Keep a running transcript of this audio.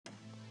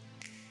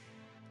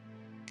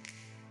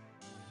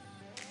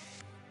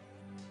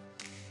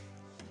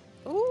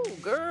Ooh,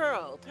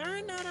 girl,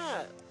 turn that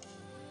up.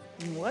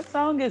 What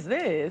song is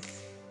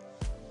this?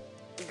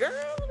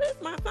 Girl, this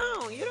my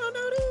song. You don't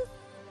know this?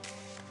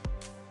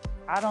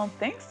 I don't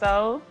think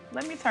so.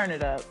 Let me turn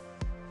it up.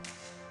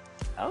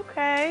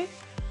 Okay.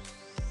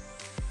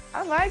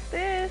 I like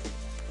this.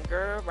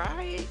 Girl,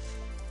 right?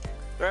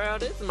 Girl,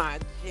 this is my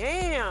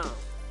jam.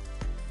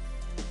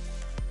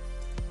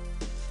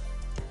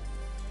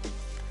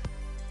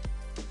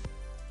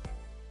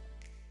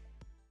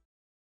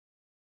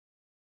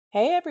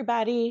 Hey,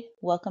 everybody.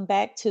 Welcome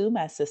back to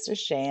My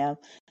Sister's Jam.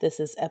 This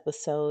is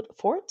episode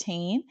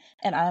 14,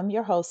 and I'm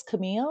your host,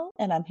 Camille,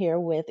 and I'm here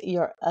with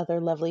your other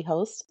lovely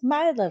host,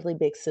 my lovely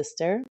big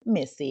sister,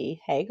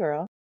 Missy. Hey,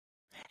 girl.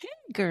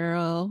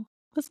 Girl,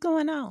 what's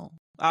going on?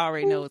 I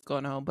already know what's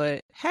going on,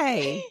 but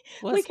hey,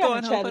 We what's kind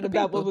of going on for chatted the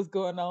about what people? was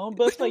going on,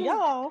 but for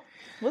y'all,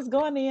 what's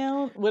going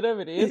on, whatever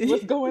it is,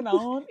 what's going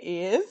on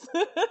is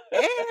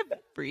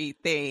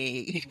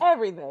Everything.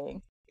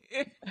 everything.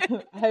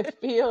 I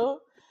feel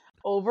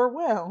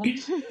overwhelmed.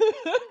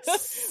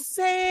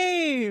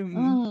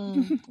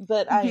 Same.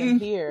 But I am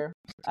here.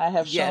 I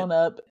have Yes, shown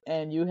up,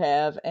 and you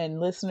have, and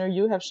listener,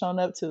 you have shown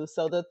up too.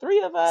 So the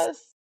three of us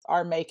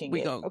are making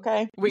we it. go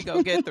Okay, we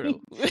gonna get through.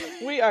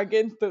 we are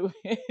getting through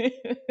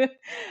it.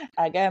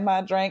 I got my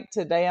drink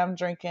today. I'm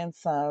drinking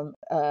some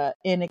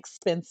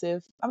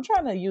inexpensive. I'm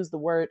trying to use the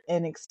word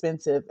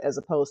inexpensive as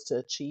opposed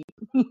to cheap.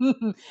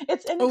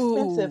 It's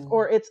inexpensive, Ooh.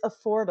 or it's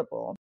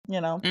affordable,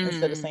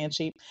 instead of saying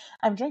cheap.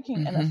 I'm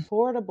drinking an Mhm.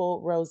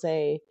 affordable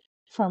rosé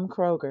from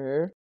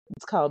Kroger.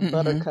 It's called Mhm.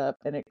 Buttercup,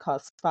 and it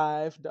costs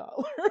 $5.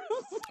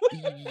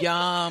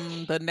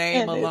 Yum, the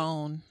name And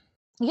alone.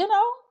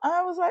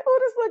 I was like, oh,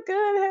 this look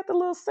good. It had the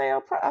little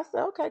sale price. I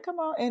said, okay, come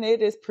on. And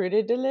it is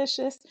pretty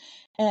delicious.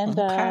 And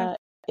Okay.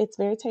 it's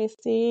very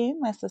tasty.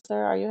 My sister,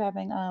 are you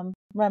having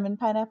rum and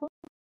pineapple?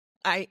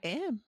 I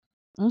am.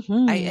 I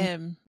Mm-hmm.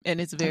 am. And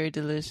it's very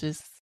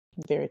delicious.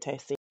 Very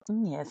tasty.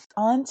 Yes.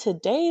 On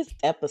today's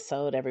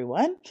episode,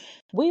 everyone,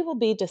 we will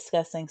be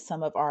discussing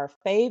some of our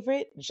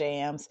favorite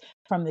jams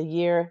from the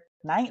year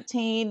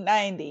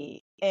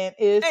 1990. And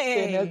it's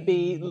gonna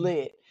be Hey.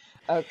 lit.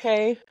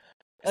 Okay?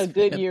 A It's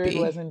good gonna year it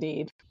was be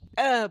indeed.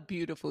 a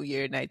beautiful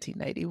year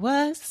 1990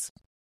 was.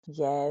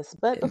 Yes,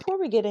 but before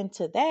we get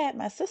into that,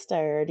 my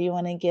sister, do you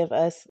want to give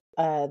us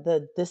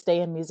the this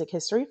day in music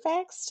history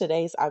facts?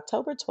 Today's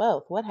October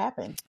 12th. What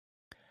happened?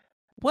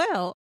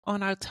 Well,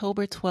 on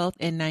October 12th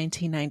in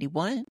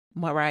 1991,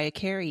 Mariah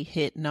Carey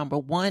hit number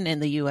one in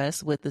the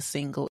US with the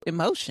single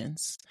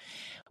Emotions,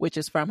 which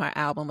is from her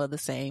album of the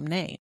same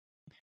name.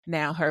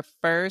 Now, her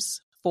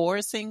first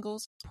four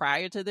singles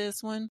prior to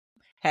this one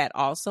had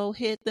also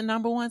hit the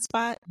number one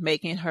spot,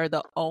 making her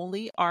the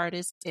only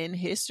artist in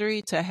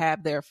history to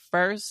have their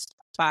first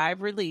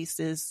five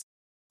releases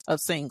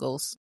of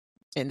singles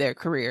in their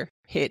career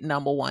hit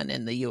number one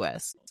in the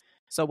US.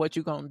 So what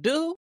you're going to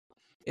do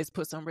is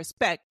put some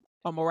respect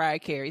on Mariah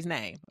Carey's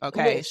name.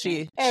 Okay. Listen,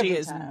 She every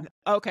is time.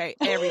 okay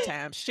every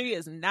time. She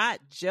is not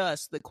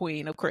just the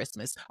queen of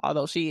Christmas,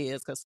 although she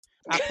is, because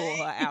I pull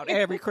her out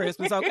every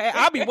Christmas. Okay.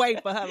 I'll be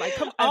waiting for her. Like,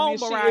 come on,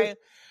 She Mariah. is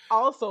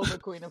also the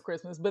queen of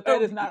Christmas, but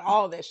that is not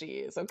all that she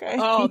is, okay?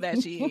 All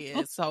that she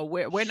is. So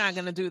we're not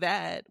gonna do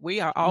that. We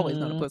are always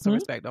gonna put some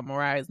respect on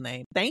Mariah's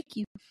name. Thank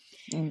you.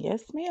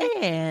 Yes, ma'am.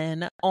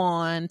 And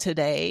on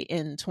today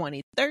in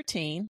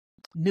 2013,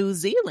 New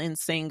Zealand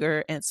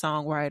singer and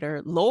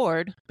songwriter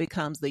Lorde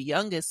becomes the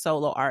youngest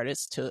solo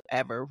artist to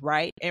ever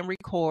write and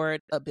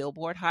record a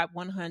Billboard Hot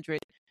 100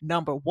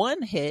 number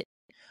one hit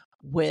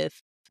with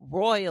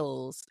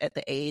Royals at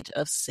the age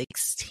of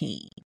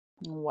 16.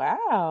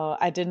 Wow,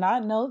 I did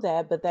not know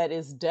that, but that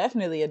is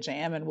definitely a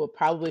jam, and we'll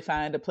probably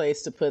find a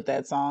place to put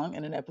that song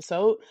in an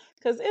episode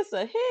because it's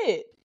a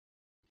hit.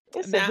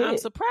 It's a Now, I'm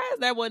hit. surprised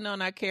that wasn't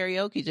on our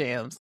karaoke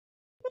jams.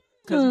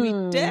 Because we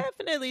Hmm.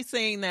 definitely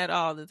sing that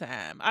all the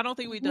time. I don't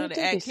think we've done it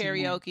do be at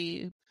singing that.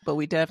 karaoke, but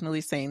we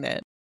definitely sing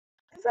that.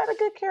 Is that a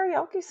good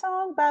karaoke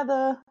song by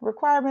the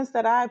requirements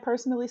that I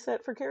personally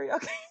set for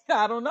karaoke?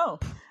 I don't know.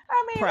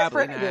 I mean, it's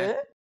Probably pretty not. good.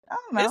 I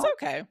don't know. It's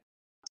okay.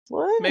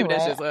 Well, Maybe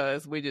that's anyway, just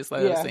us. We just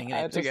love yeah, singing I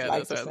it just together.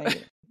 like to sing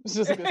it. It's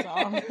just a good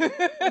song.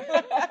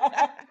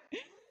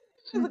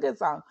 It's a good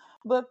song.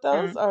 But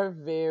those are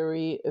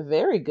very,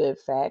 very good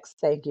facts.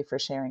 Thank you for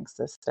sharing,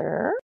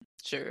 sister.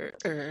 Sure.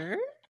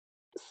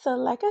 So,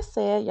 like I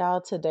said,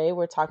 y'all, today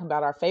we're talking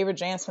about our favorite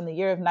jams from the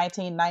year of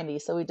 1990.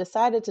 So, we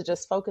decided to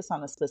just focus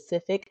on a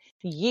specific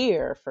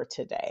year for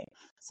today.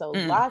 So,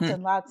 lots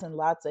and lots and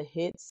lots of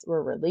hits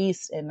were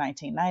released in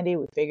 1990.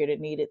 We figured it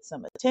needed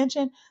some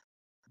attention.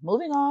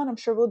 Moving on, I'm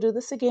sure we'll do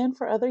this again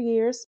for other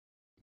years.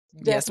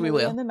 Yes, we Definitely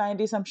will. in the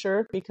 90s, I'm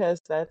sure,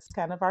 because that's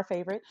kind of our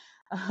favorite.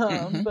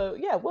 But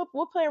yeah,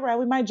 we'll play around.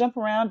 We might jump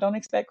around. Don't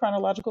expect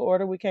chronological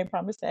order. We can't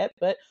promise that.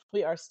 But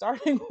we are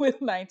starting with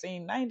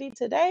 1990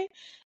 today.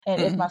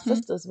 And if my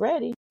sister's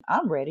ready,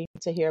 I'm ready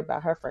to hear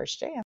about her first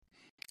jam.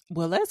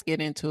 Well, let's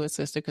get into it,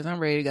 sister, because I'm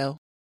ready to go.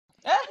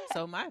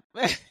 So my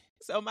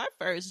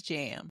first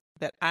jam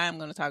that I'm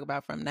going to talk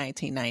about from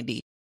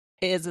 1990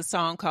 is a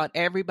song called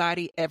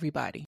Everybody,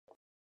 Everybody.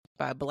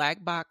 by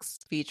Black Box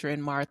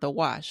featuring Martha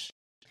Wash.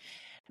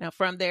 Now,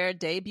 from their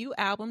debut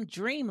album,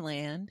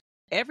 Dreamland,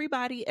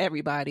 Everybody,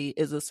 Everybody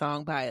is a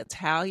song by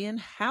Italian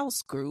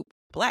house group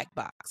Black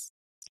Box.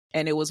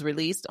 And it was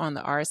released on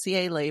the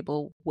RCA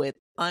label with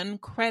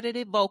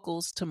uncredited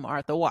vocals to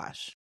Martha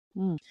Wash.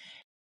 Mm.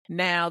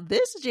 Now,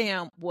 this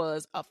jam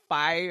was a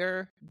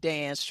fire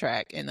dance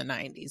track in the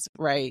 90s,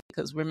 right?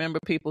 Because remember,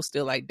 people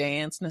still like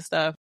dancing and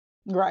stuff.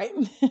 Right.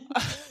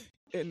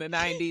 In the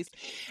 90s.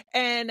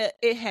 And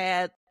it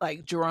had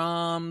like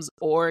drums,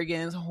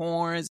 organs,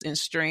 horns, and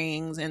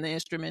strings, and the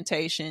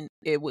instrumentation.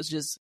 It was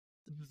just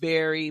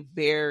very,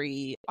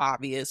 very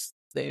obvious,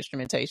 the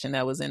instrumentation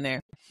that was in there.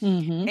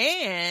 Mm-hmm.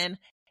 And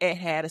it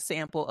had a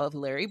sample of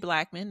Larry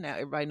Blackmon. Now,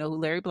 everybody know who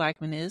Larry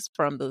Blackmon is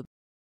from the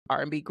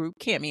R&B group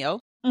Cameo.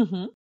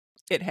 Mm-hmm.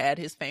 It had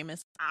his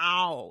famous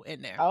 "ow"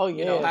 in there. Oh,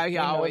 You know yeah. how you We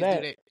know always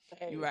that. do that.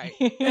 Hey. You're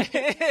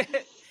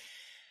right.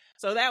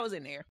 So that was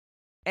in there.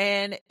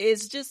 And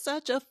it's just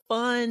such a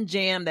fun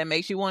jam that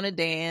makes you want to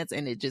dance,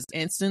 and it just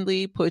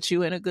instantly puts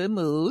you in a good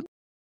mood.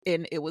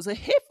 And it was a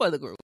hit for the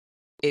group.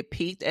 It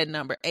peaked at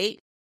number 8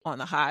 on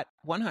the Hot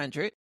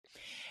 100,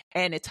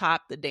 and it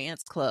topped the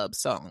dance club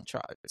song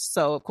charts.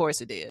 So, of course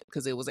it did,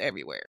 because it was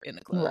everywhere in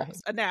the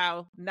clubs. Right.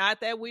 Now,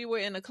 not that we were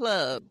in a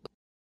club.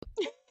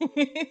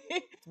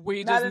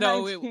 We Not just in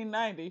know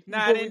 1990. it.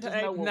 Not We in just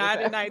know what not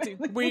was in 19.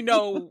 happening. We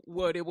know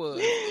what it was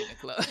in the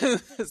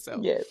club. So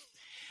Yes.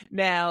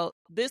 now,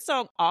 this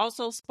song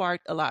also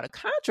sparked a lot of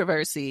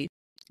controversy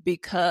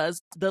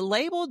because the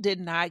label did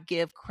not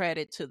give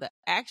credit to the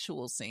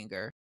actual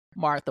singer,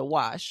 Martha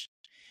Wash,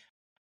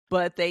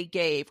 but they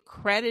gave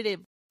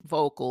credited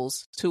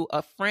vocals to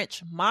a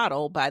French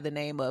model by the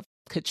name of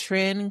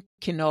Catherine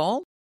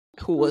Quinault,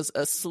 who was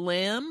a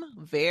slim,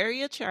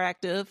 very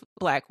attractive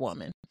Black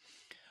woman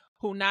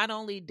who not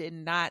only did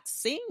not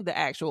sing the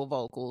actual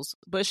vocals,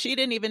 but she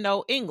didn't even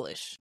know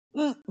English.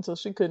 So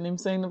she couldn't even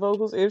sing the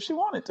vocals if she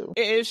wanted to.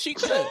 If she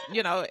could,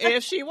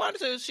 if she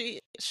wanted to,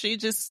 she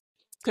just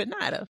could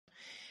not have.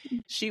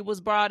 She was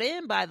brought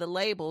in by the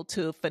label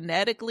to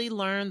phonetically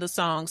learn the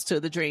songs to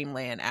the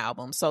Dreamland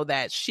album so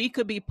that she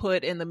could be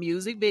put in the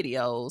music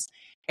videos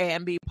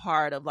and be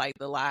part of like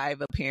the live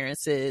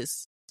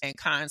appearances and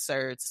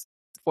concerts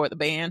for the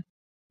band.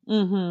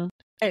 Mm-hmm.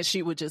 And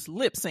she would just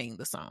lip sing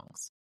the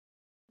songs.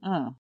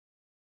 Oh.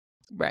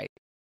 Right.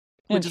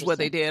 Which is what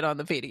they did on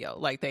the video.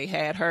 Like they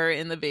had her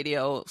in the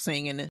video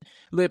singing,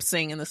 lip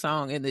singing the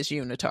song in this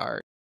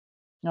unitard.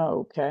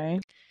 Okay.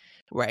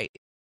 Right.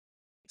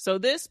 So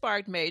this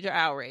sparked major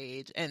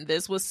outrage, and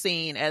this was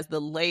seen as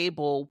the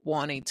label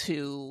wanting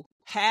to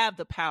have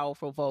the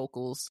powerful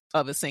vocals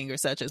of a singer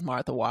such as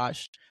Martha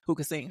Wash, who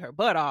could sing her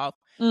butt off,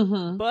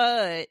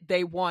 but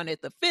they wanted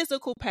the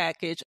physical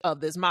package of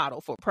this model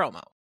for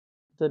promo.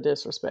 The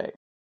disrespect.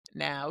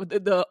 Now,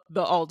 the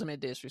ultimate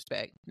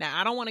disrespect. Now,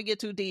 I don't want to get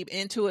too deep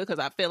into it because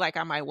I feel like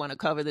I might want to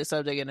cover this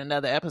subject in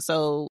another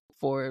episode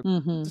for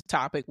the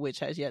topic, which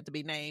has yet to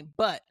be named.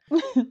 But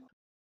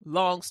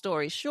long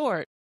story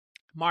short,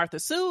 Martha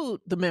sued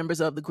the members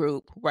of the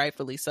group,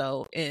 rightfully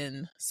so,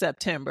 in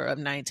September of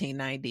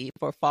 1990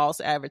 for false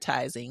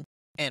advertising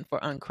and for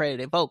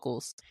uncredited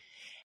vocals.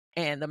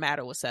 And the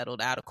matter was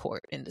settled out of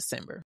court in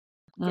December.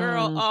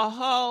 Girl, a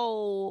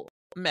whole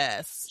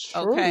mess.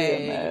 Truly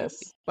okay. a mess.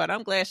 But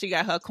I'm glad she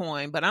got her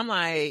coin. But I'm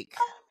like,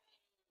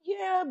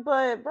 yeah,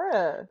 but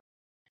bruh,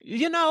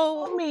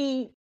 put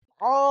me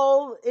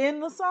all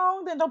in the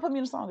song, then don't put me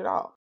in the song at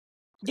all.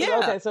 Yeah.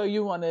 Okay, so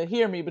you want to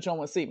hear me, but you don't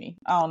want to see me.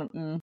 I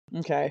don't.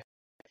 Okay.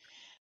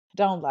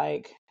 Don't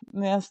like.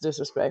 That's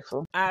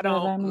disrespectful. I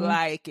don't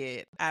like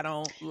it. I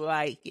don't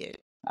like it.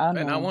 I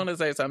know. And I want to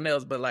say something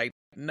else, but like,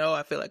 no,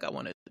 I feel like I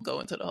want to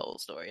go into the whole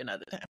story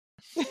another time.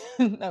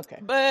 Okay.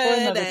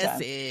 But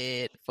that's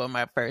it for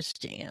my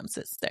first jam,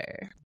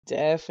 sister.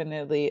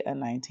 Definitely a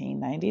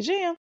 1990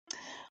 jam.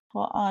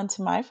 Well, on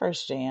to my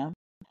first jam.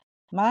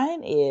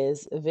 Mine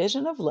is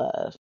Vision of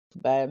Love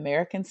by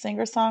American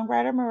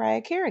singer-songwriter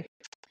Mariah Carey.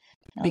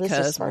 Now,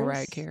 because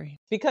Mariah Carey.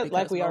 Because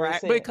like we already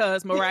said.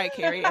 Because Mariah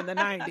Carey in the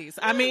 90s.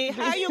 I mean,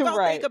 how you going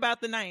to think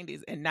about the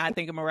 90s and not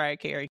think of Mariah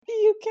Carey?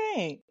 You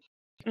can't.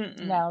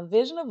 Now,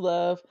 Vision of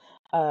Love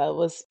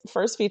was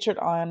first featured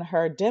on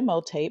her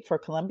demo tape for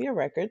Columbia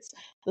Records.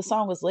 The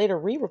song was later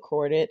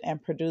re-recorded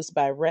and produced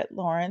by Rhett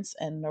Lawrence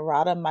and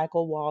Narada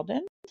Michael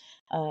Walden.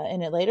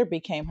 And it later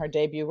became her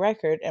debut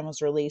record and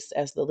was released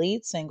as the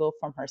lead single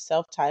from her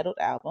self-titled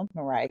album,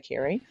 Mariah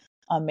Carey,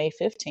 on May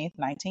 15th,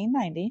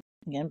 1990,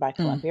 again by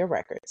Columbia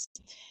Records.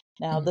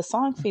 Now, the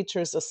song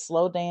features a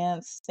slow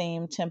dance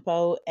theme,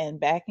 tempo,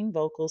 and backing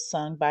vocals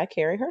sung by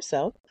Carey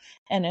herself,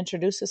 and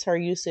introduces her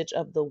usage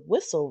of the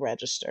whistle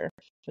register,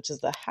 which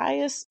is the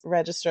highest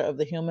register of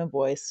the human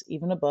voice,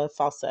 even above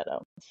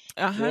falsetto.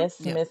 Yes,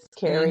 Miss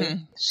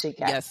Carey, she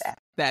got that.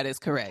 That is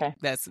correct. Okay.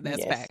 That's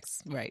facts,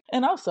 right?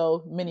 And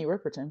also Minnie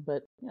Riperton,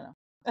 but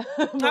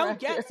Mariah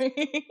yes.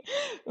 Carey.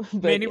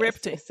 But Minnie yes,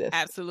 Riperton. yes, yes.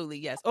 Absolutely,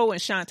 yes. Oh,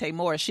 and Shantae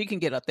Moore, she can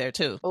get up there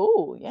too.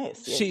 Oh,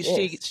 yes,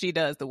 yes, She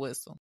does the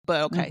whistle.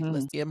 But okay,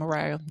 let's get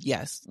Mariah.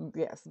 Yes.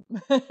 Yes.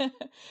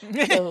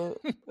 So,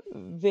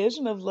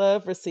 Vision of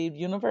Love received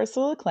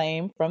universal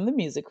acclaim from the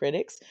music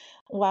critics.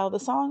 While the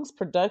song's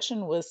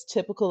production was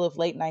typical of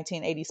late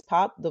 1980s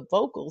pop, the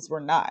vocals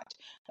were not.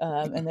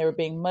 And they were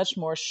being much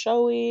more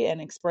showy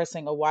and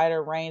expressing a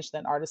wider range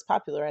than artists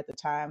popular at the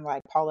time,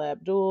 like Paula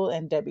Abdul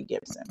and Debbie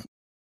Gibson.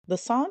 The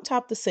song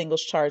topped the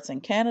singles charts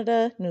in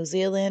Canada, New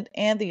Zealand,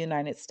 and the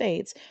United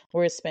States,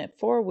 where it spent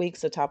 4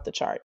 weeks atop the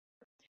chart.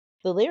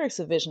 The lyrics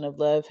of Vision of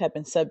Love have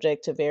been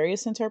subject to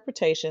various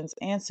interpretations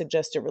and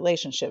suggested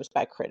relationships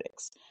by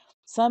critics.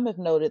 Some have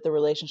noted the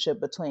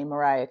relationship between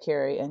Mariah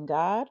Carey and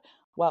God,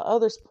 while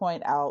others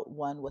point out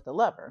one with a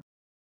lover.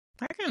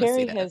 I kind of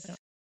see that.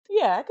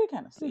 Yeah, I could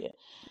kind of see it.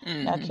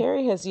 Now,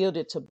 Carey has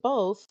yielded to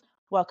both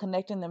while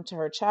connecting them to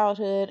her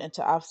childhood and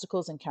to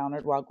obstacles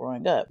encountered while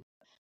growing up.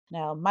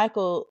 Now,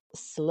 Michael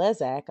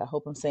Slezak, I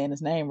hope I'm saying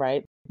his name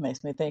right,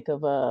 makes me think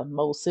of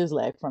Mo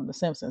Sizlak from The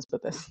Simpsons,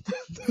 but that's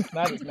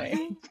not his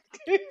name.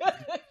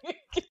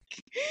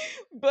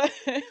 But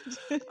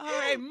all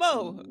right,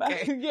 Mo.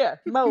 Okay. Yeah,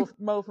 Mo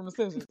from The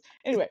Simpsons.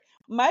 Anyway,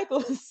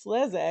 Michael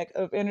Slezak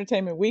of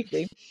Entertainment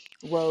Weekly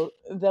wrote,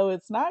 though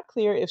it's not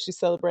clear if she's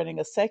celebrating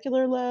a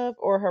secular love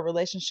or her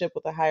relationship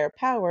with a higher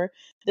power,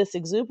 this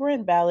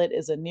exuberant ballad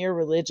is a near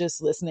religious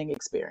listening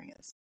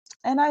experience.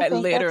 And I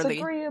think that's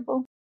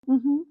agreeable.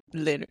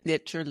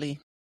 Literally.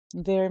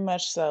 Very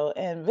much so.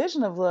 And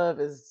Vision of Love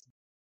is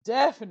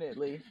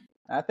definitely,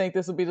 I think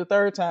this will be the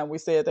third time we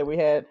said that we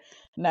had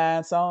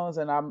 9 songs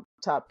and our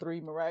top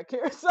 3 Mariah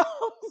Carey songs.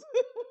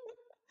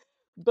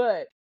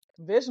 But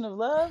Vision of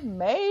Love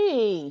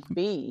may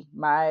be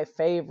my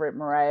favorite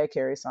Mariah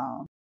Carey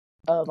song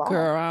of all.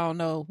 Girl, I don't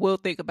know. We'll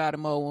think about it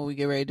more when we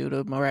get ready to do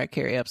the Mariah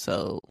Carey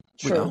episode.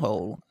 We're gonna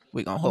hold.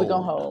 We got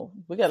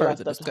a lot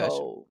of stuff to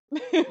hold.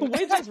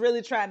 We're just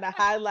really trying to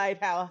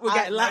highlight how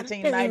hot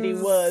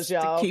 1990 was,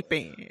 y'all. Keep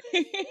in.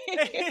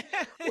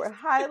 We're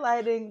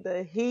highlighting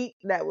the heat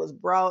that was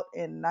brought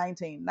in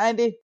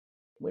 1990.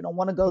 We don't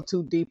want to go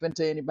too deep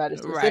into anybody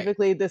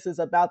specifically. Right. This is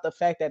about the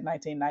fact that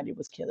 1990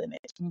 was killing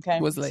it. Okay,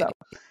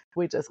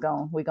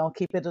 so we're gonna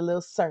keep it a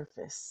little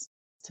surface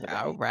today.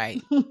 All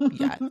right.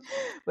 Yeah.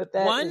 But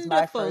that is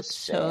my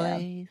first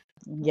choice.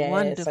 Yes,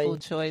 wonderful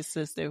choice,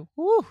 sister.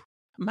 Woo.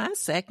 My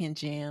second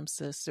jam,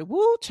 sister.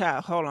 Woo,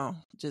 child. Hold on.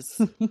 Just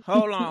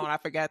hold on. I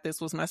forgot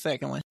this was my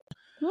second one.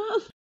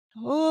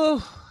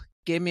 Oh,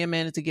 give me a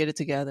minute to get it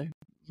together.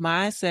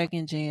 My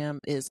second jam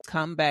is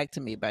Come Back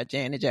to Me by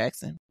Janet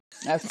Jackson.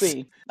 I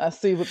see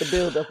what the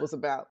buildup was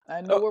about.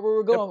 I know where we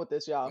were going with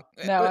this, y'all.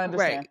 Now I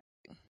understand.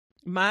 Right.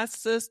 My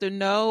sister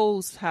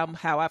knows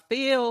how I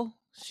feel.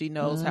 She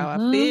knows how I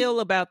feel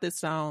about this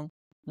song.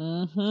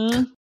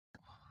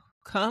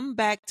 Come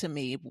Back to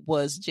Me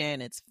was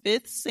Janet's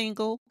 5th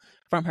single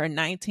from her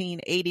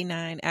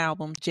 1989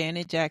 album,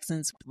 Janet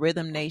Jackson's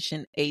Rhythm Nation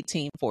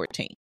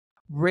 1814.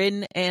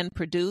 Written and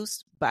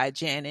produced by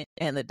Janet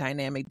and the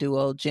dynamic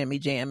duo Jimmy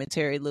Jam and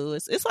Terry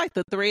Lewis. It's like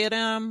the 3 of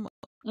them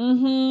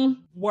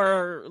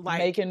were like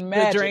making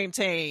magic.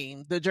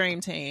 The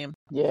dream team.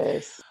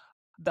 Yes.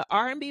 The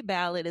R&B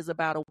ballad is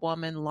about a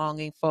woman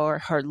longing for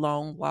her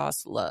long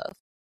lost love.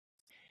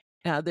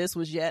 Now, this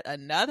was yet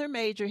another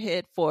major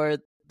hit for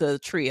the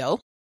trio,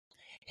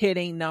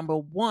 hitting number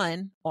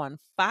 1 on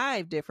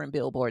 5 different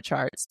Billboard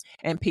charts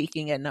and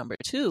peaking at number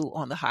 2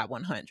 on the Hot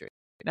 100.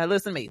 Now,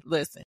 listen to me.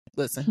 Listen.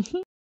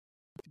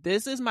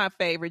 This is my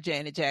favorite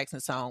Janet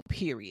Jackson song,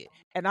 period.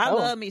 And I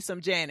love me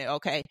some Janet,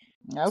 okay?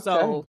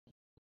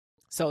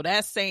 So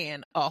that's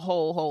saying a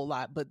whole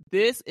lot. But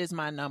this is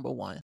my number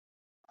 1.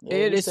 Yeah,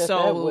 it is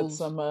so with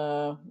some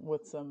fervor,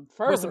 with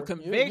some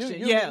conviction.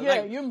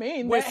 You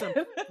mean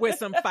that with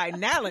some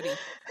finality.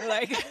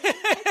 Like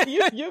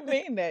you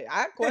mean that?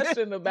 I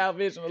questioned about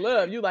Vision of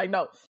Love. You like,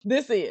 no,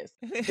 this is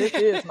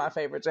my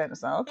favorite Janet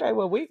song. Okay,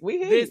 well we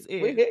hear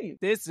you.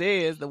 This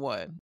is the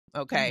one.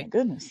 Okay, oh my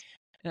goodness.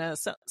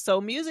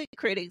 So music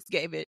critics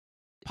gave it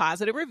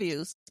positive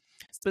reviews,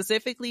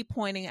 specifically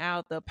pointing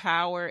out the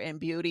power and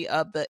beauty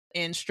of the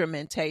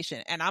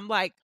instrumentation. And I'm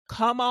like,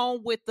 come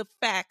on with the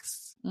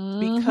facts,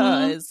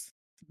 because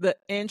the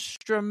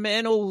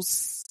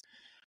instrumentals.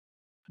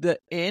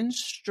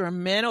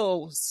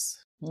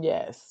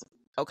 Yes.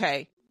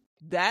 Okay.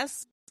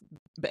 That's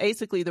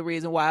basically the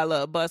reason why I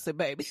love Busted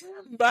Baby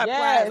by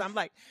Plies.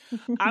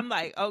 I'm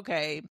like,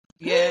 okay,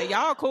 yeah,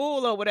 y'all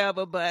cool or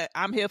whatever, but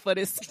I'm here for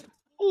this.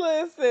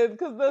 Listen,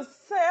 because the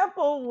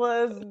sample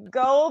was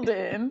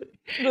golden.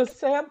 The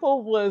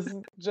sample was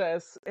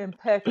just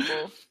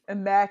impeccable,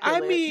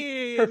 immaculate. I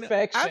mean,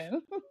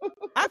 perfection.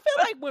 I feel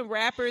like when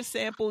rappers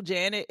sample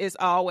Janet, it's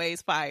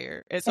always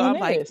fire. And so I'm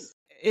like,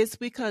 it's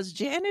because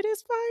Janet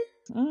is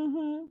fire.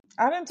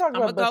 I didn't talk I'm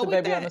about gonna go Buster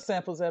with Baby on the that.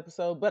 samples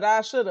episode, but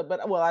I should have.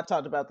 But I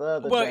talked about the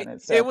other Well, Janet it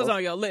was samples.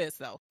 on your list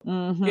though.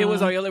 It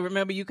was on your list.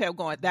 Remember, you kept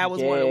going. That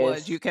was what it was.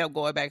 Yes, You kept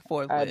going back and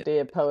forth I with.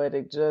 did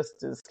Poetic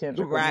Justice.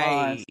 Kendrick Lamar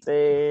Right.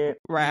 said,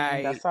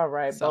 Right. that's all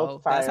right. So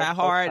Both fire. that's how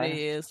both hard fire. it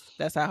is.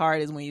 That's how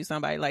hard it is when you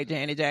somebody like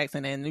Janet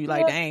Jackson and you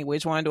like, Yep. dang,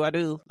 which one do I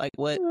do? Like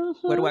what?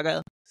 Where do I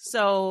go?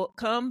 So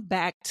Come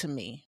Back to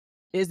Me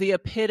is the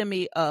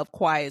epitome of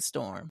Quiet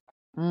Storm.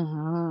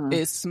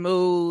 It's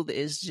smooth,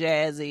 it's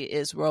jazzy,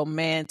 it's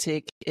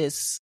romantic,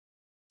 it's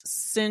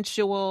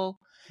sensual.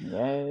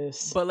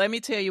 Yes. But let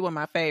me tell you what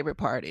my favorite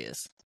part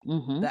is.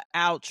 The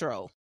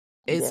outro.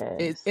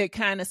 It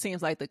kind of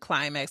seems like the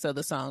climax of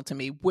the song to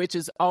me, which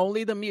is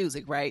only the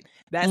music, right?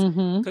 That's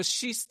because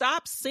she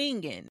stopped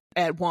singing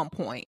at one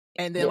point,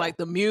 and then like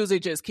the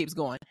music just keeps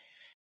going.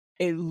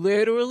 It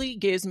literally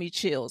gives me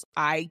chills.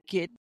 I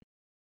get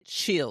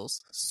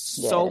chills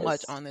so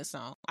much on this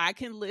song. I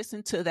can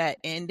listen to that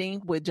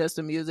ending with just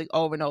the music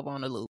over and over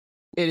on the loop.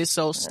 It is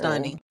so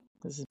stunning.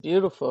 This is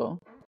beautiful.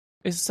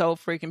 It's so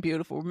freaking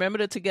beautiful. Remember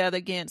the Together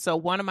Again? So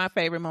one of my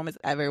favorite moments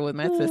ever with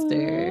my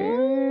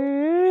sister.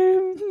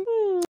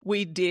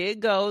 We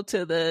did go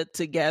to the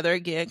Together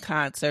Again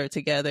concert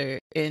together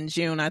in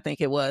June, I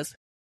think it was.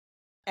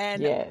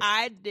 And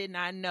I did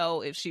not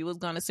know if she was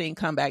going to sing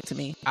Come Back to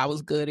Me. I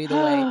was good either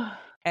way.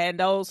 And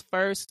those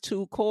first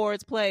two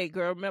chords played,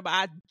 girl. Remember,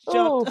 I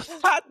jumped.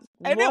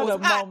 And it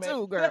was hot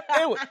too, girl.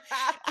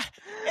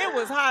 It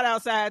was hot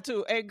outside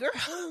too. And girl,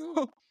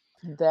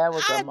 that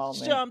was a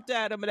moment. I jumped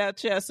out of that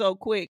chair so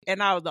quick,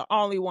 and I was the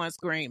only one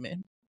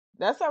screaming.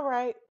 That's all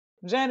right.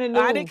 Janet knew.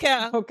 I didn't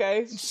care.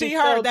 Okay, she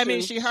heard. That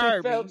means she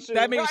heard me.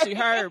 That means she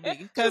heard me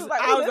because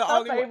like, I was the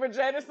only favorite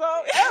Janet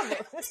song ever.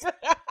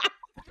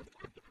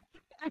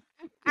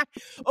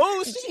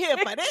 Oh, she here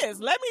for this.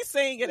 Let me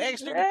sing it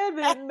extra.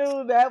 Janet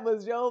knew that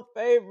was your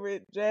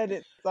favorite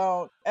Janet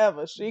song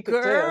ever. She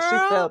could tell. She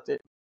felt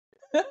it.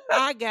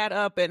 I got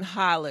up and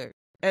hollered.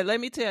 And let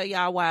me tell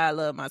y'all why I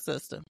love my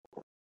sister.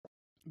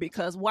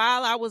 Because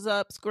while I was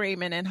up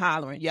screaming and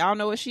hollering, y'all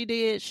know what she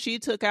did? She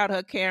took out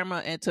her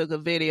camera and took a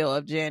video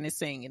of Janet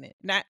singing it.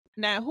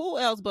 Now who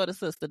else but a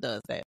sister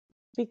does that?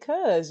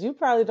 Because you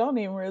probably don't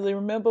even really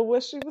remember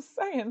what she was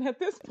saying at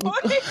this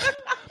point.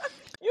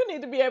 You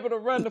need to be able to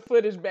run the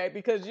footage back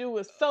because you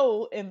were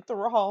so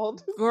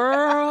enthralled.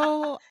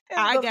 Girl,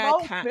 I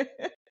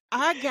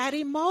got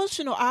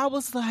emotional. I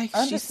was like,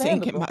 she's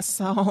singing my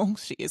song.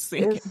 She is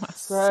singing my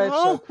song.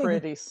 Such a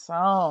pretty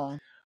song.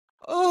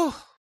 Oh,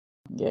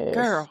 yes.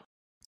 Girl.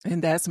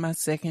 And that's my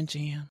second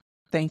jam.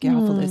 Thank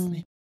y'all for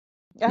listening.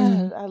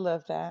 I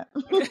love that.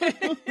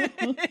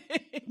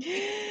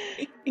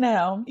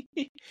 Now,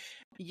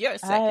 your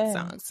second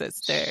song,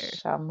 sister.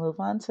 I'll move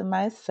on to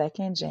my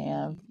second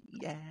jam.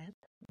 Yes.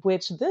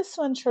 Which this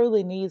one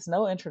truly needs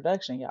no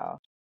introduction, y'all.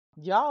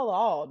 Y'all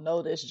all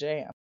know this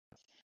jam.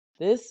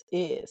 This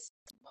is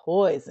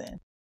Poison.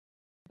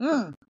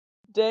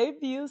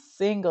 Debut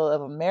single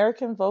of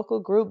American vocal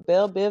group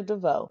Belle Biv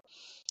DeVoe.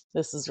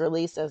 This was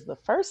released as the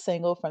first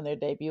single from their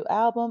debut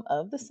album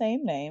of the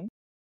same name.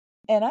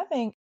 And I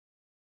think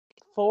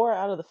 4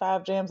 out of the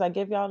 5 jams I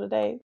give y'all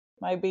today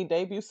might be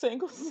debut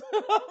singles.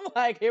 I'm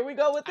like, here we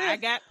go with this.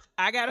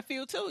 I got a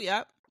few too,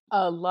 yep.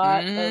 A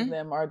lot of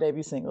them are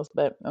debut singles,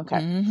 but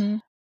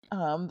okay.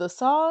 The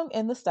song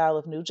in the style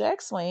of New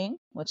Jack Swing,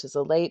 which is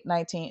a late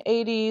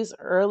 1980s,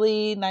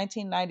 early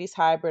 1990s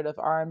hybrid of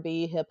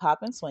R&B, hip hop,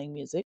 and swing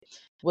music,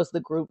 was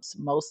the group's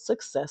most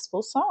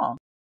successful song.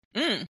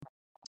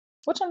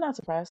 Which I'm not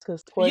surprised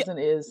because Poison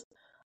is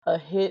a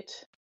hit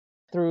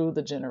through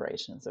the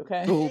generations,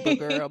 okay? Ooh, but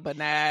girl, but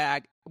now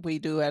we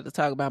do have to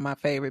talk about my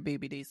favorite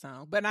BBD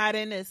song, but not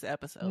in this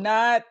episode.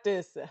 Not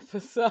this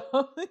episode.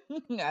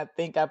 I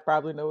think I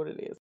probably know what it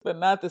is, but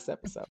not this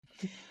episode.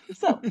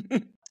 So,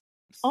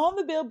 on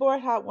the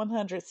Billboard Hot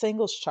 100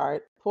 singles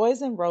chart,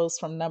 Poison rose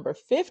from number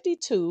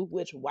 52,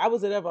 which why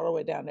was it ever all the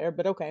way down there?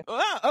 But okay.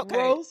 Oh,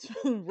 okay.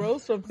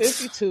 Rose from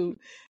 52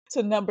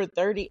 to number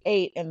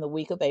 38 in the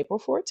week of April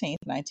 14th,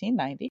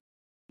 1990.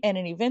 And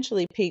it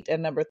eventually peaked at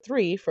number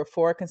 3 for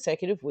 4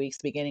 consecutive weeks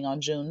beginning on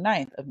June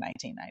 9th of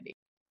 1990.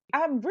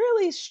 I'm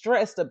really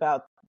stressed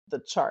about the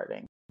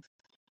charting.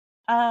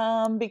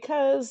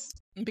 Because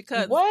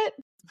what?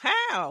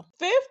 How?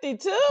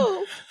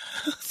 52?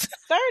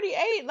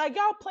 38? Like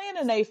y'all playing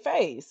in their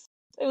face.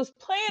 It was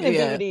playing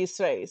in BBD's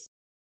face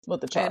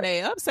with the chart. And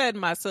they upset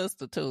my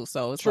sister too,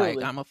 so it's Truly.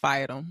 like I'm gonna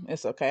fight them.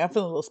 It's okay. I'm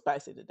feeling a little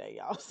spicy today,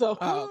 y'all. So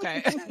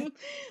okay.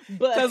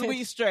 Because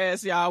we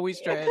stress, y'all. We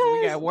stress.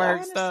 We got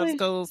work stuff,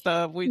 school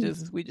stuff. We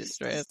just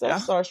stress.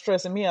 That started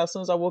stressing me out as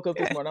soon as I woke up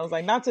this morning. I was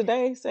like, not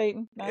today,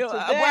 Satan. Not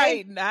today.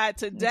 Right, not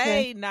today.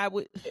 Okay. Not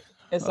with.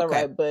 It's all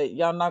right, but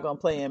y'all not gonna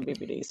play in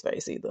BBD's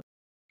face either.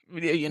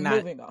 You're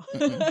not. Moving on.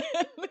 Moving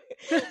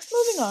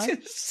on.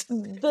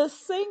 The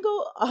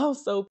single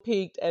also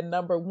peaked at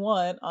number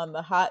 1 on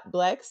the Hot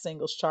Black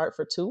Singles chart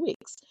for 2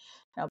 weeks.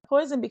 Now,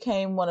 Poison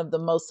became one of the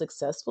most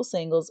successful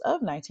singles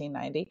of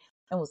 1990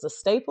 and was a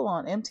staple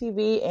on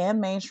MTV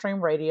and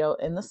mainstream radio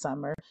in the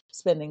summer,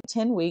 spending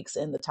 10 weeks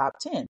in the top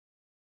 10.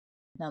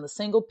 Now, the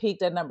single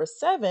peaked at number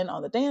 7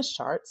 on the dance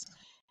charts,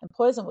 and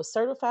Poison was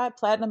certified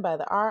platinum by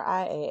the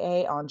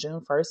RIAA on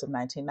June 1st of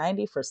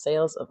 1990 for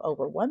sales of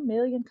over 1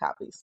 million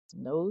copies.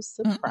 No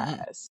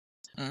surprise.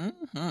 Now,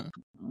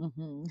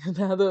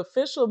 the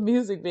official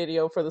music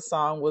video for the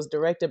song was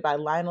directed by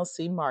Lionel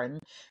C.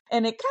 Martin,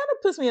 and it kind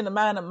of puts me in the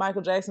mind of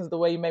Michael Jackson's The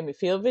Way You Make Me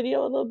Feel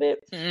video a little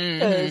bit,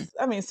 because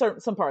I mean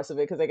some parts of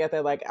it, because they got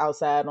that like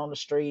outside on the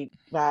street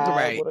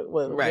vibe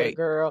with a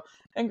girl,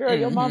 and girl,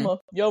 your mama,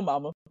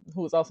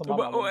 who is also my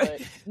mama,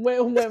 but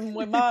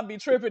when mom be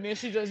tripping and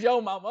she just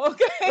yo mama,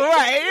 okay,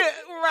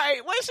 right,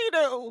 what she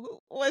do?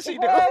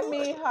 Had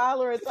me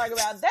holler and talk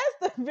about that's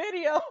the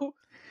video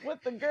with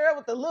the girl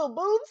with the little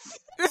boots.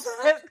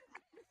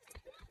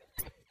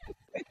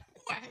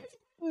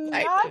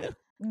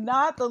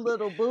 Not the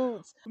little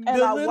boots. And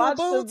I watched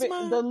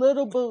the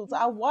little boots.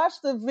 I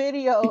watched the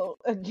video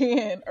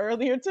again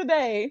earlier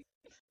today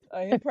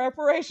in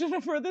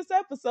preparation for this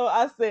episode.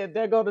 I said,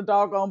 there go the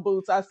doggone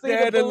boots. I see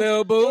the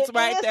little boots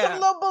right there. Them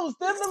little boots.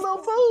 Them the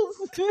little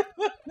boots.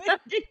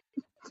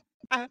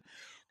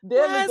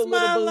 Them is the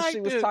little boots like she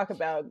was talking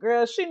about.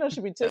 Girl, she knows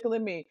she be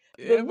tickling me.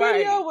 The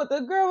video with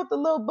the girl with the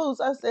little boots,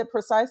 I said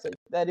precisely.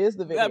 That is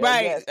the video.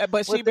 Right. Yes,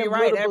 but she be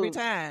right every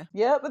time.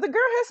 Yeah, but the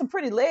girl had some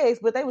pretty legs,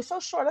 but they were so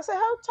short. I said,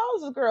 how tall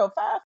is this girl?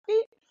 5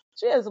 feet?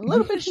 She has some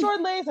little bit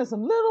short legs and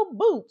some little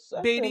boots.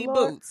 Bitty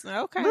boots.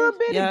 Okay. Little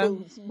bitty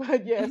boots.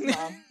 But yes,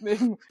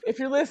 Mom, if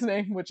you're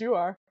listening, which you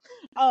are,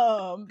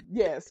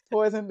 yes,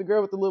 Poison, the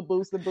girl with the little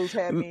boots, the boots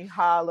had me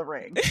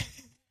hollering.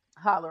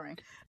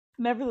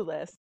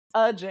 Nevertheless,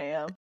 a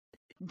jam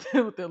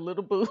with the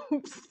little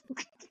boots.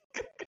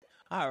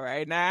 All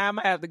right, now I'm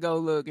gonna have to go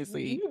look and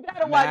see. You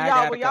gotta watch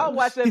y'all. When y'all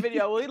watch that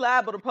video, we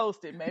liable to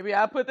post it. Maybe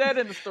I'll put that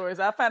in the stories.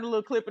 I'll find a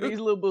little clip of these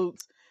little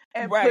boots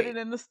and put it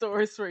in the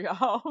stories for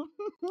y'all.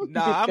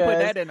 No, I'm put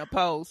that in a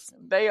post.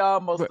 They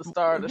almost the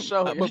star of the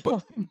show. I'm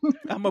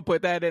gonna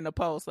put that in a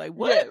post. Like,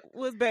 what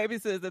was Baby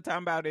Sister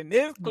talking about in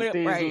this clip?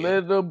 These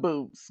little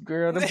boots,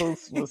 girl. The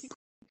boots was.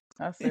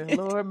 I said,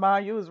 Lord, Ma,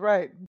 you was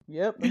right.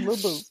 Yep, the little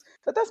boots.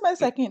 So that's my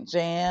second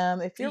jam.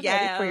 If you're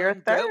ready for your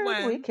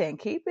third, we can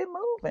keep it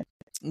moving.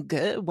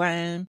 Good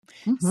one.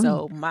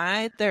 So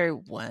my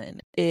third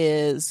one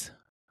is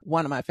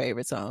one of my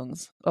favorite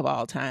songs of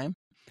all time,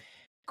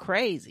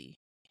 Crazy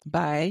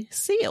by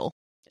Seal.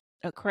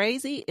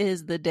 Crazy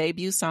is the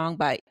debut song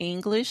by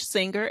English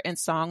singer and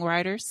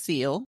songwriter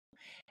Seal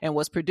and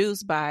was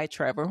produced by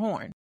Trevor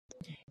Horn.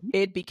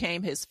 It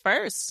became his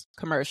first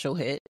commercial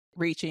hit,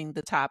 reaching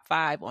the top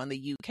 5 on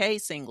the UK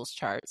singles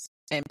charts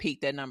and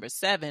peaked at number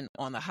 7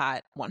 on the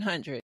Hot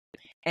 100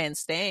 and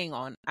staying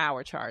on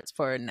our charts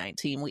for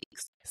 19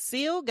 weeks.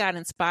 Seal got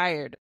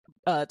inspired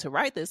to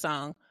write this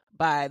song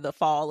by the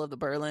fall of the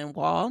Berlin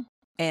Wall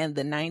and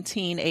the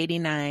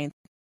 1989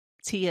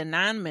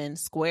 Tiananmen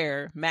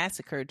Square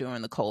massacre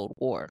during the Cold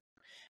War.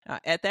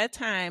 At that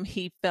time,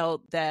 he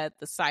felt that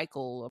the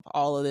cycle of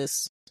all of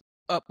this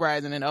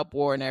uprising and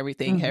uproar and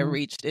everything had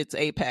reached its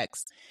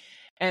apex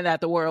and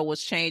that the world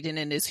was changing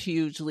in this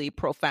hugely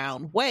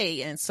profound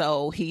way. And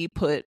so he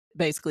put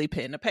basically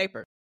pen to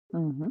paper.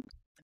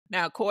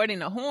 Now,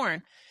 according to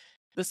Horn,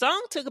 the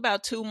song took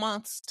about 2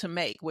 months to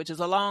make, which is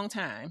a long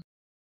time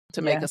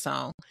to make a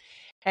song.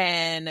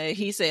 And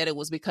he said it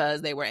was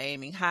because they were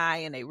aiming high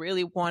and they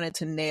really wanted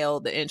to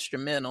nail the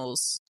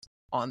instrumentals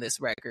on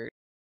this record,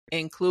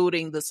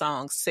 including the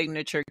song's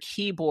signature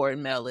keyboard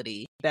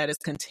melody that is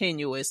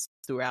continuous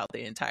throughout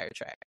the entire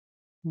track.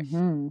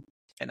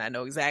 And I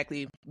know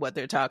exactly what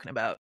they're talking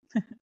about.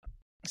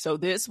 So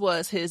this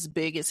was his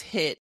biggest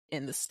hit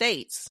in the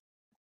States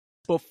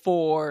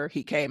before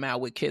he came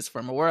out with Kiss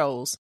from a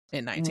Rose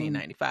in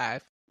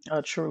 1995.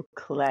 A true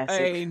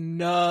classic.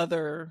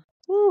 Another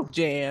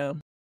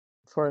jam.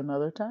 For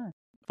another time.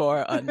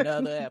 For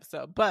another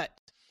episode. But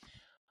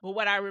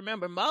what I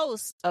remember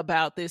most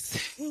about this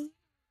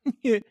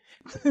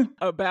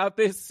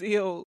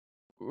Seal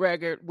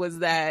record was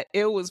that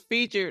it was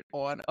featured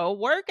on a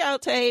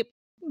workout tape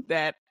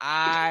that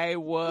I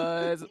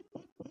was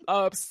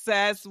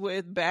obsessed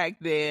with back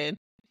then.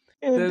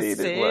 Indeed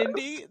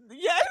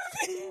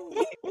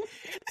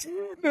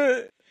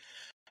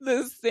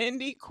the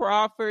Cindy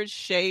Crawford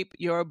Shape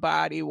Your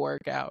Body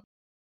workout.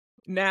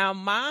 Now,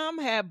 Mom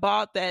had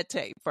bought that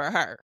tape for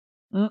her.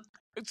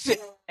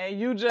 And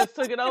you just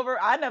took it over?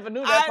 I never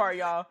knew that part,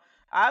 y'all.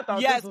 I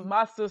thought this was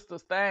my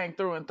sister's thing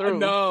through and through.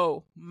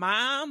 No,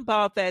 Mom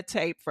bought that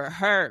tape for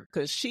her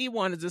because she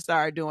wanted to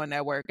start doing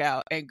that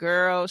workout. And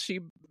girl, she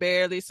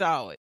barely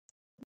saw it.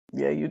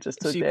 Yeah, you just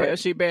took that.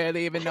 She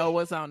barely even know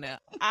what's on there.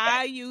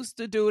 I used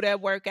to do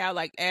that workout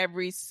like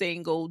every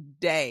single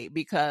day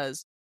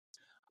because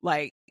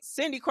like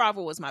Cindy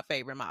Crawford was my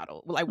favorite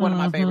model. Like one of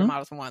my favorite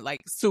models for one.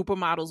 Like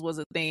supermodels was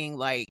a thing.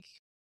 Like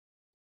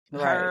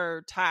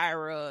her,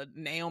 Tyra,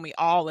 Naomi,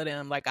 all of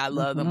them. Like I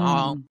love them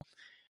all.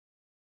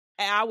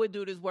 And I would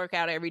do this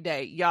workout every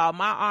day. Y'all,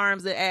 my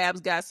arms and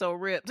abs got so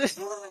ripped.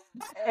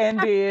 And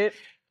did.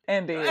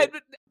 And they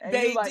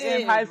you, like,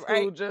 did, in high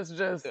school,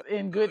 just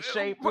in good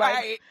shape.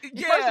 Right.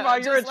 Like, first of all,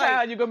 you're a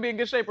child. You're going to be in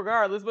good shape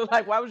regardless. But,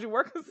 like, why was you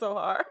working so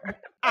hard?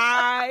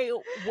 I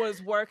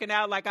was working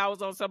out like I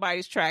was on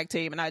somebody's track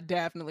team, and I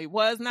definitely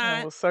was I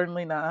not. was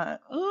certainly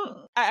not.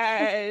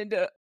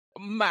 And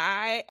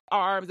my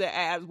arms and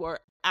abs were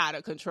out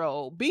of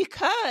control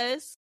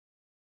because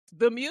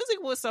the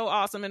music was so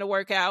awesome in the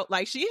workout.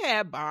 Like, she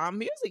had bomb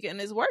music in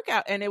this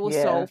workout, and it was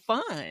so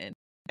fun.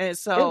 And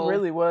so it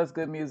really was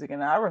good music,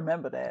 and I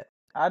remember that.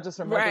 I just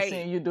remember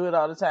seeing you do it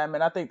all the time,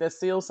 and I think that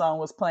Seal song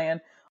was playing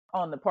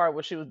on the part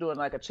where she was doing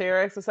like a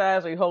chair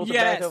exercise, where you hold the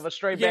back of a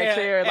straight back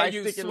chair and like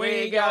stick your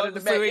leg out in the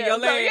back. Your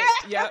leg.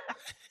 Yep.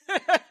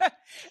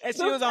 And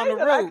she was on the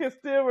roof. I can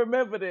still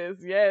remember this.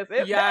 Yes.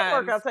 That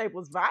workout tape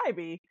was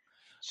vibey.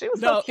 She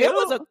was so cute. It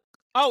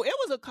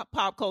was a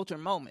pop culture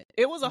moment.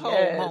 It was a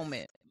whole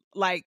moment.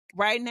 Like,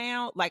 right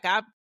now, like,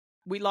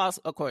 we lost,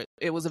 of course,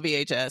 it was a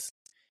VHS,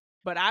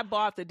 but I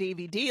bought the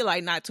DVD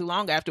like not too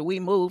long after we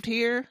moved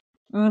here.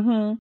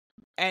 Mm-hmm.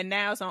 And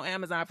now it's on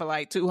Amazon for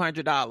like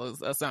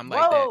 $200 or something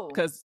like that,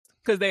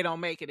 because they don't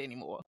make it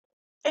anymore.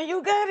 And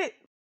you got it.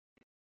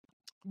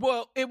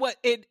 Well,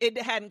 it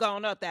hadn't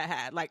gone up that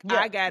high. Like,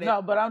 I got it.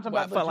 No, but I'm talking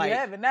about, but you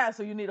have it now,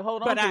 so you need to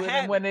hold on to it.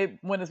 And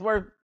when it's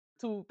worth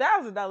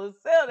 $2,000,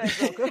 sell that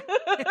joker.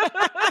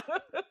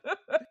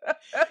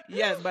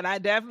 Yes, but I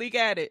definitely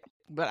got it.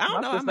 But I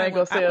don't know. I ain't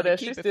gonna sell that.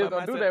 She's still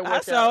gonna do that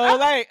workout. So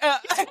like,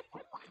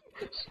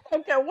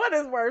 okay, what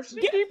is worth?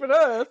 She keeping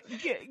us.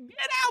 Get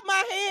out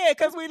my head,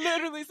 because we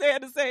literally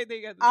said the same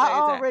thing at the same time.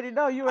 I already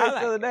know you ain't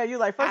selling that. You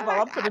like, first of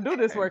all, I'm gonna do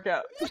this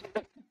workout.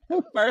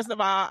 First of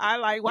all, I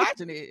like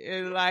watching it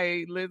and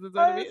like listen to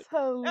the music. It's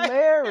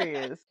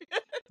hilarious.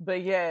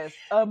 But yes,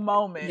 a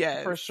moment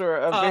for sure.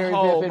 A very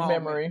vivid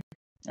memory.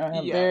 I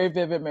have very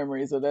vivid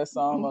memories of that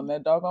song on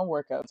that doggone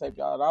workout tape,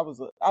 y'all. I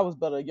was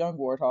but a young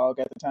warthog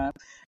at the time,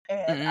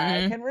 and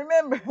I can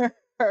remember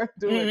her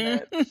doing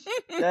that.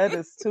 That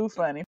is too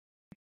funny.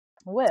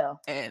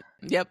 Well, and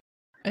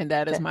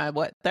that is my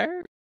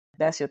third?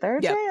 That's your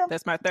third jam.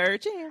 That's my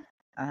third jam.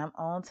 I'm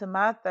on to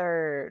my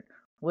third,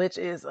 which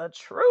is a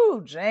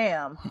true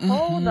jam.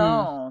 Hold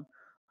on,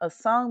 a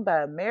song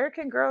by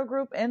American girl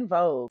group En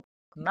Vogue.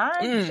 My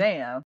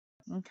jam.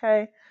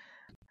 Okay.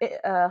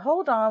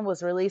 Hold On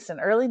was released in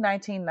early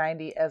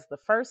 1990 as the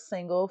first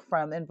single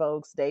from En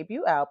Vogue's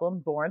debut album,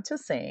 Born to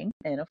Sing,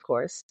 in, of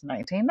course,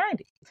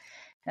 1990.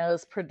 And it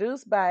was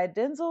produced by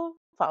Denzel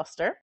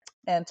Foster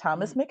and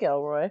Thomas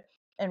McElroy,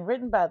 and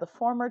written by the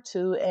former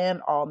two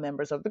and all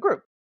members of the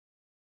group.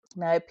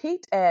 Now, it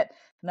peaked at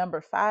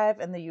number 5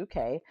 in the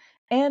UK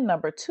and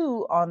number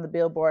 2 on the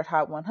Billboard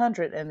Hot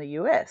 100 in the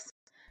US.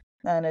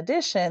 Now, in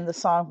addition, the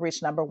song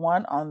reached number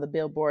 1 on the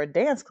Billboard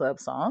Dance Club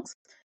Songs.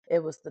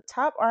 It was the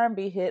top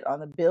R&B hit on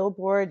the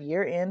Billboard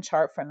year-end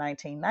chart for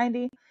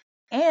 1990,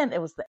 and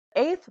it was the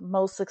 8th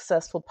most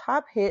successful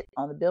pop hit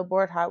on the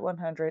Billboard Hot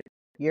 100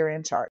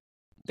 year-end chart.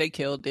 They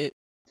killed it.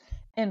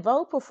 En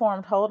Vogue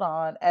performed Hold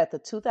On at the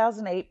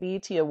 2008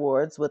 BET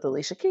Awards with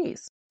Alicia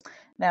Keys.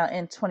 Now,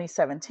 in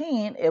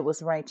 2017, it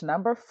was ranked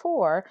number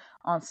 4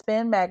 on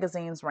Spin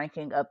Magazine's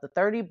ranking of the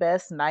 30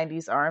 best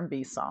 90s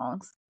R&B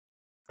songs.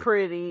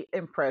 Pretty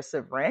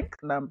impressive rank,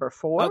 number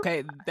 4.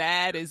 Okay,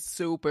 that is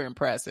super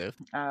impressive.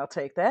 I'll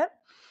take that.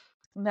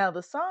 Now,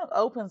 the song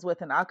opens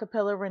with an a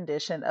cappella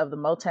rendition of the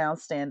Motown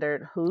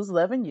standard Who's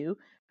Lovin' You,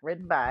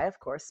 written by, of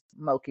course,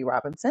 Smokey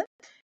Robinson,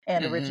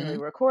 and originally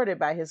recorded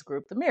by his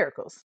group, The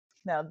Miracles.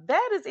 Now,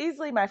 that is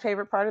easily my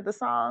favorite part of the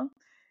song.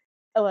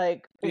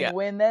 Like,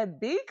 when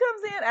that beat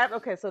comes in,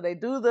 okay, so they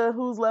do the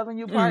Who's Lovin'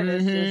 You part,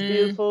 it's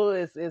beautiful,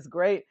 it's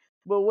great,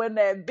 but when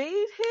that beat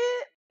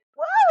hit,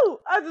 woo!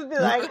 I just be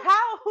like,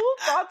 who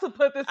thought to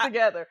put this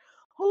together?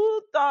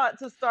 Who thought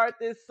to start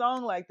this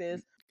song like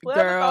this?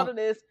 Whoever thought of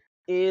this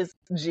is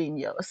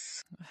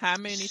genius. How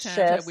many times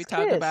have we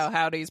talked about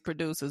how these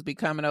producers be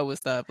coming up with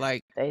stuff?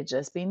 Like, they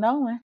just be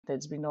knowing. They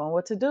just be knowing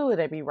what to do.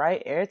 They be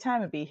right every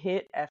time. It be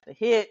hit after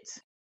hit.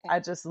 I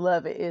just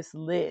love it. It's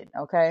lit.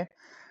 Okay.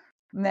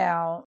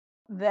 Now,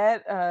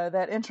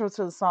 that intro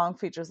to the song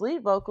features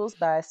lead vocals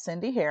by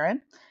Cindy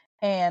Herron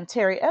and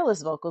Terry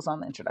Ellis vocals on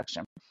the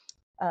introduction.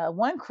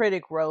 One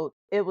critic wrote,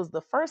 "It was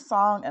the first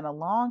song in a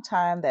long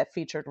time that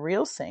featured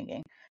real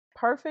singing,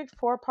 perfect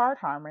 4-part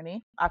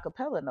harmony, a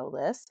cappella no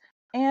less,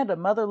 and a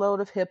motherlode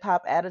of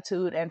hip-hop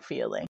attitude and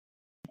feeling."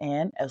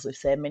 And as we've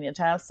said many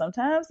times,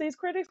 sometimes these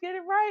critics get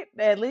it right.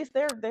 At least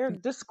they're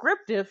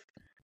descriptive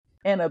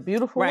in a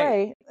beautiful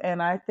way.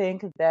 And I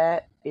think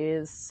that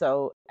is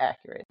so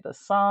accurate. The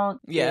song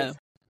is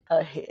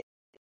a hit.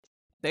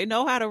 They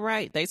know how to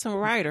write. They some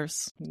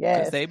writers.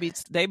 Yes. They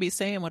be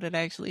saying what it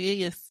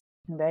actually is.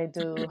 They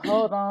do.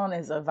 Hold On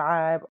is a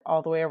vibe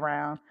all the way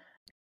around.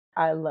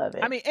 I love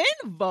it. I mean,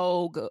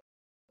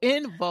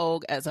 En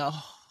Vogue as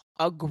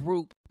a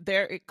group,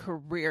 their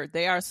career,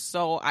 they are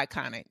so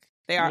iconic.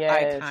 They are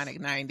iconic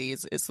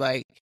 90s. It's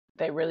like,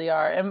 they really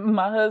are. And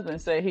my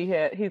husband said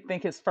he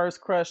think his first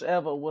crush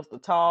ever was the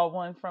tall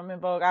one from En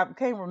Vogue. I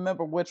can't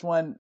remember which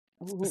one,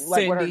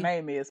 like what her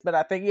name is, but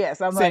I think I'm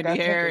Cindy like,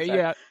 Harry,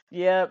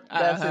 yep,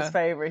 that's his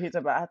favorite. He's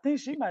about, I think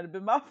she might have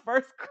been my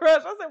first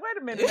crush. I said,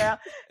 wait a minute now.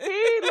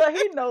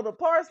 He know the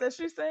parts that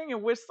she's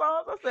singing, which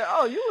songs. I said,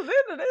 oh, you was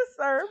into this,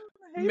 sir.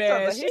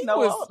 Man, he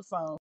know all the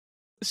songs.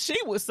 She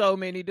was so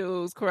many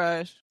dudes'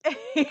 crush.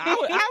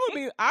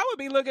 I would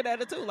be looking at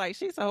her too, like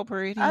she's so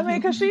pretty. I mean,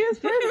 because she is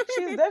pretty.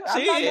 She's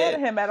definitely. I'm not mad at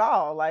him at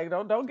all. Like,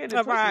 don't get it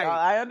twisted. Right.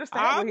 I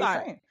understand what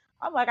he's saying.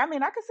 I'm like, I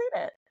mean, I can see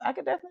that. I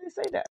could definitely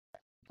see that.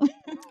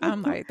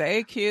 I'm like,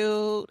 they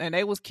cute, and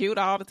they was cute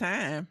all the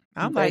time.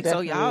 I'm like,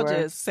 so y'all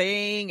just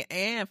sing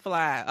and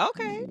fly.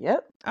 Okay.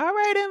 Yep. All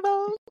right, En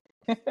Vogue.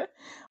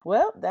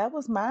 Well, that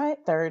was my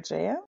third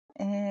jam.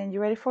 And you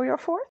ready for your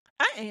fourth?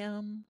 I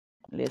am.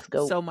 Let's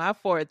go. So my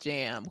fourth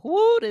jam.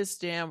 Woo, this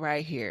jam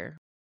right here.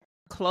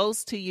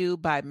 Close to You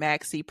by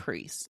Maxi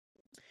Priest.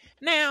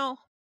 Now,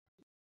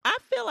 I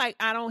feel like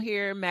I don't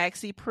hear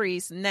Maxi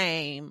Priest's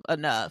name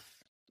enough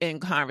in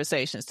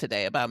conversations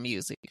today about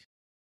music.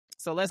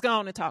 So let's go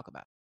on and talk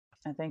about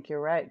it. I think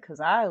you're right, because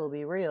I will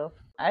be real.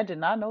 I did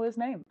not know his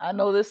name. I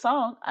know this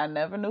song. I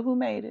never knew who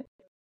made it.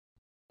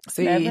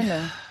 See, never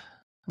knew.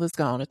 Let's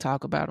go on and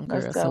talk about him,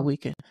 girl, so we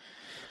can.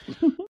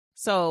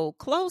 So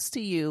Close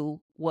to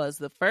You was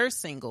the first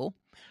single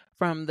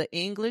from the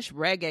English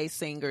reggae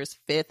singer's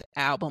fifth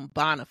album,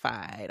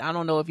 Bonafide. I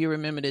don't know if you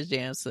remember this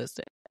jam,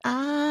 sister.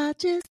 I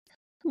just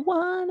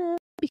wanna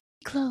be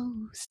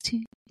close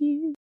to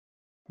you.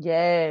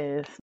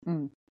 Yes.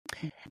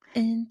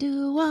 And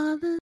do all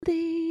the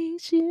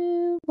things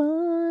you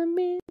want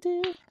me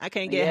to. I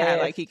can't get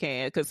high like he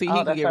can, because he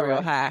can get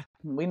real high.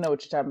 We know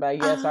what you're talking about.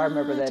 Yes, I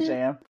remember that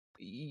jam.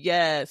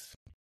 Yes.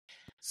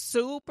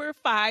 Super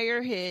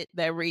fire hit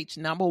that reached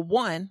number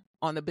 1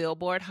 on the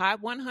Billboard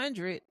Hot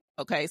 100.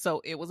 Okay, so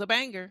it was a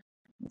banger.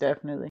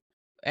 Definitely.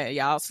 And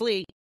y'all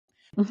sleep.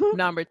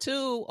 Number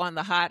 2 on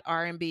the Hot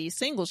R&B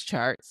singles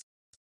charts.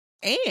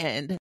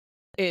 And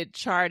it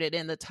charted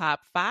in the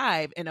top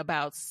 5 in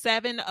about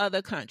 7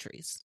 other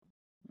countries.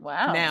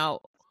 Wow.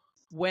 Now,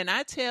 when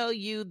I tell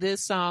you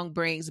this song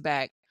brings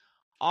back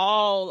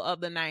all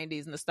of the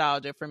 90s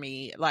nostalgia for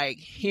me, like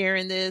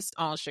hearing this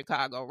on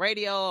Chicago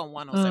radio on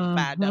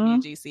 107.5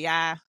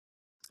 WGCI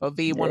or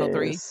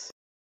V103,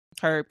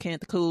 Herb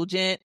Kent, the Cool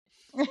Gent,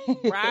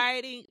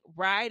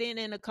 riding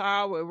in the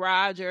car with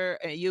Roger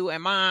and you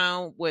and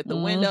Mom with the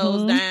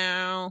windows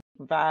down.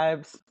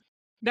 Vibes.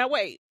 Now,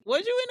 wait,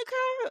 was you in the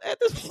car at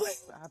this point?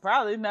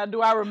 Probably. Now,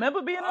 do I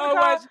remember being in the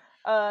car?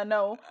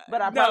 No,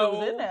 but I probably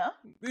was in there.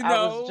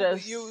 I was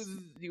just you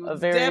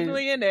was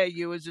definitely in there.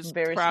 You was just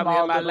probably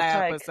in my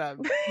lap or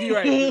something. You're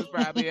right. You was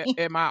probably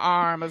in my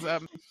arm or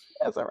something.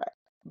 That's all right.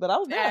 But I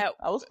was there.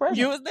 I was present.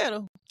 You was there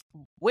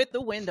with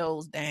the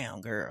windows down,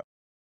 girl.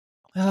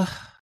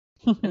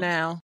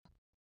 Now,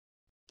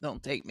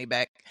 don't take me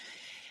back.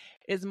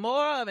 It's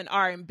more of an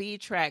R&B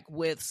track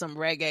with some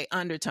reggae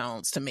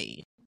undertones to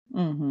me.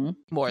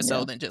 More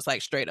so than just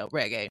like straight up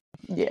reggae.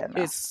 Yeah,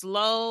 no. It's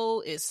slow,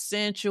 it's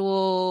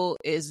sensual,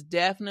 it's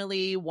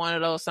definitely one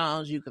of those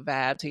songs you could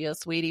vibe to your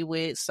sweetie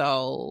with.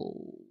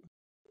 So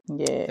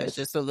yeah, that's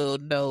just a little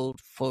note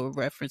for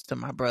reference to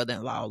my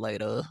brother-in-law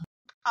later.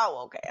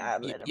 Oh, okay. I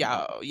let him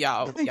y'all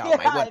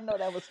might I know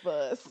that was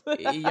fuzz.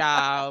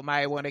 Y'all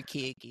might want to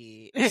kick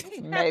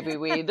it. Maybe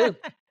we do.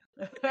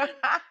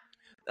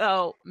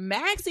 So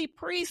Maxi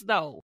Priest,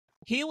 though,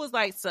 he was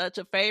like such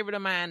a favorite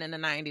of mine in the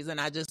 90s, and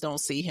I just don't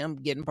see him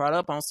getting brought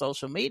up on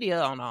social media,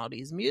 on all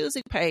these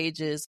music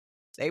pages.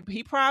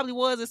 He probably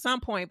was at some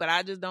point, but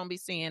I just don't be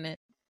seeing it.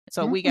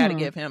 So we got to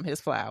give him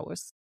his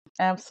flowers.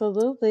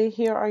 Absolutely.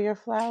 Here are your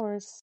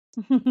flowers.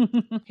 Here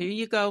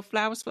you go.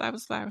 Flowers,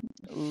 flowers, flowers.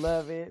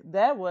 Love it.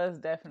 That was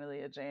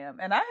definitely a jam.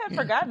 And I had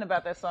forgotten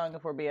about that song,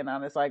 if we're being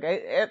honest. Like,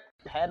 it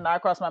had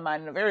not crossed my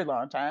mind in a very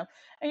long time.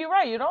 And you're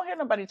right. You don't hear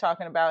nobody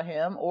talking about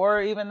him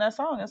or even that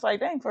song. It's like,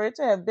 dang, for it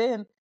to have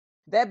been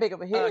that big of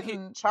a hit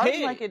and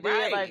charting like it did,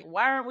 right. Like,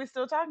 why aren't we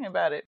still talking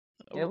about it?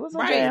 It was a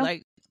jam.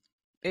 Like,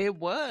 it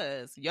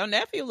was. Your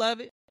nephew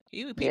loved it.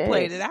 He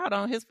played it out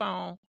on his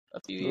phone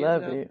a few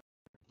years ago.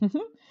 Love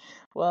it.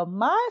 Well,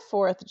 my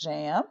fourth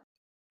jam,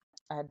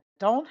 I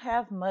don't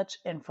have much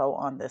info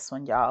on this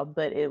one, y'all,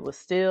 but it was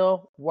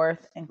still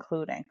worth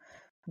including.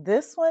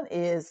 This one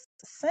is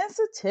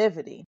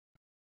Sensitivity,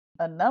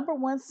 a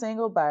 #1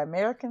 single by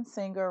American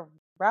singer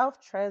Ralph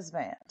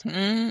Tresvant.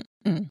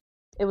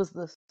 It was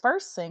the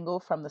first single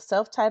from the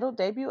self-titled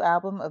debut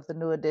album of the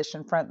New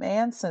Edition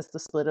frontman since the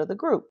split of the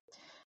group.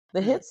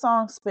 The hit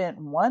song spent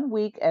 1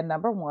 week at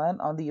 #1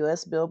 on the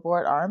U.S.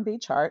 Billboard R&B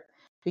chart,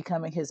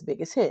 becoming his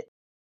biggest hit.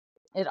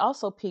 It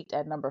also peaked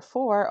at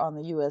 #4 on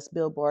the U.S.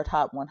 Billboard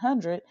Hot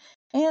 100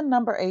 and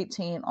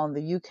 #18 on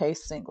the UK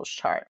singles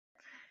chart.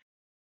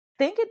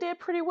 Think it did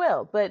pretty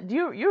well, but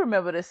you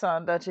remember this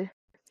song, don't you?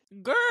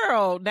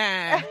 Girl,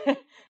 nah.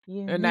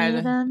 You need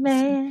a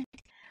man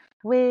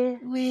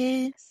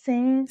with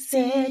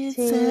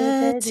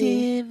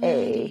sensitivity.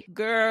 Hey.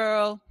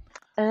 Girl,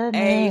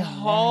 a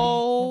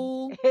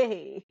whole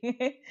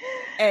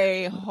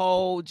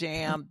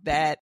jam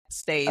that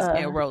stays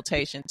in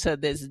rotation to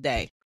this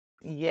day.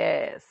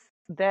 Yes,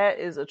 that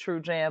is a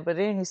true jam. But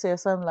then he said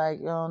something like,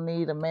 you don't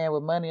need a man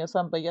with money or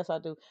something. But yes, I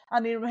do. I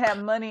need him to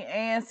have money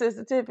and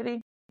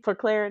sensitivity for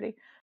clarity.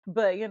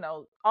 But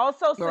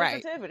also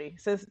Right. sensitivity.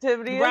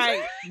 Sensitivity is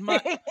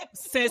Right.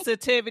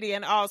 Sensitivity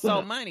and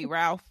also money,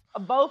 Ralph.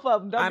 both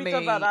of them. Don't I be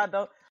talking about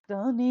mean, I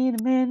don't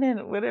need a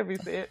minute, whatever you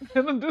said.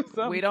 Do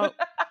something.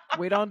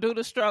 we don't do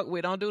the struggle.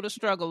 We don't do the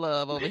struggle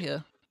love over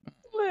here.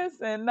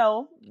 Listen,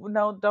 no, we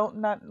don't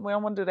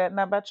want to do that,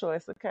 not by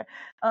choice, okay?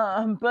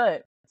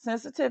 But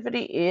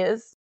sensitivity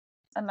is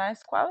a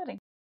nice quality.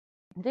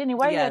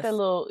 Anyway, Yes.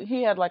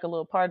 he had like a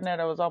little part in there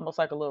that was almost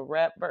like a little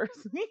rap verse.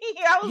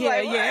 I was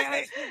like,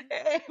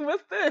 hey,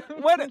 what's this?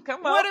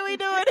 Come on. What are we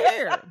doing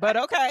here? But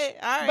okay,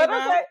 all right. But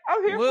Ralph, okay,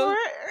 I'm here for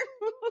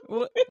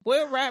it.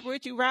 We'll rap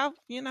with you, Ralph.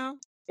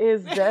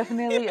 It's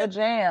definitely a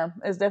jam.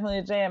 It's definitely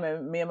a jam.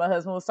 And me and my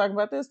husband was talking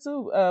about this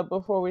too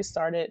before we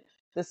started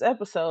this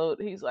episode.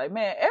 He's like,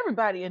 man,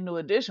 everybody in New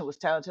Edition was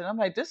talented. I'm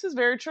like, this is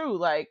very true.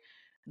 Like,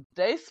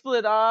 they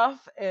split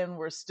off and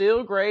were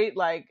still great.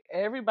 Like,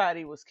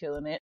 everybody was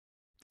killing it.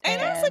 And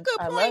that's a good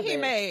point he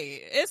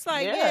made. It's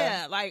like,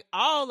 like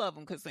all of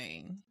them could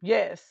sing.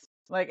 Yes.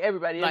 Like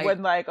everybody. It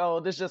wasn't like,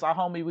 oh, this is just our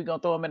homie. We're going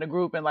to throw him in a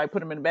group and like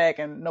put him in the back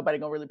and nobody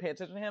going to really pay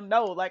attention to him.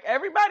 No, like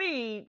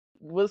everybody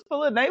was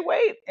pulling their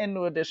weight in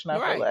New Edition,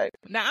 I feel like.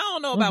 Now, I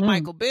don't know about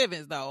Michael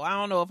Bivins, though. I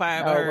don't know if I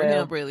ever heard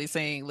him really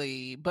sing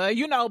lead. But,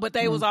 but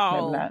they was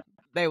all in there.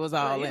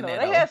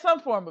 They had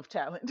some form of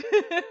talent.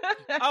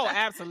 Oh,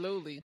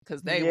 absolutely.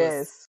 Because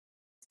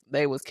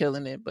they was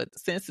killing it. But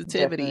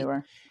sensitivity.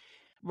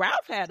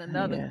 Ralph had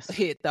another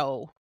hit,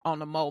 though, on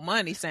the Mo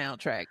Money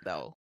soundtrack,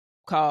 though,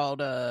 called,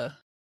 hey,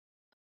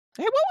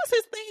 what was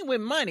his thing with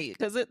Money?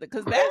 Because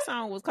that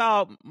song was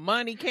called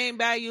Money Can't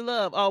Buy You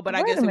Love. Oh, but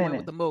I guess it went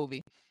with the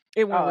movie.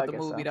 It went with the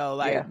movie, though,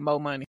 like Mo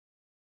Money.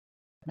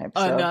 Maybe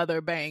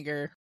another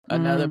banger.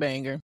 Another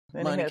banger.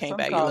 Then Money Can't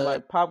Buy You Love.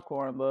 Like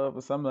Popcorn Love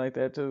or something like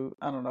that, too.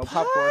 I don't know.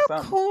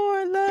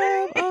 Popcorn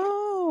Love.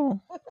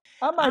 Oh.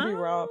 I might be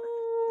wrong.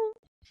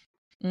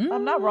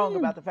 I'm not wrong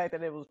about the fact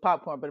that it was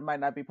popcorn, but it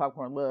might not be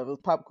Popcorn Love. It was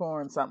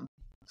popcorn something.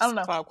 I don't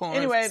know. Popcorn.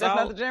 Anyway, that's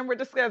not the jam we're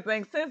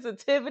discussing.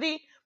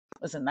 Sensitivity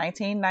was a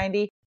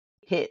 1990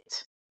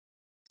 hit.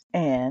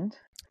 And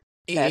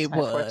it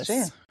was.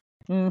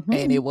 Mm-hmm.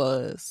 And it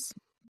was.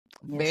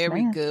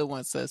 Very good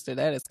one, sister.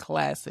 That is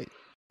classic.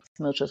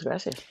 Muchas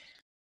gracias.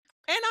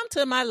 And I'm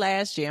to my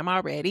last jam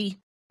already.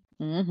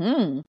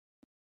 Mm-hmm.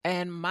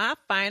 And my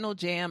final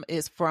jam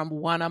is from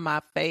one of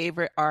my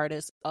favorite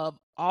artists of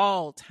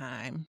all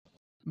time.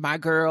 My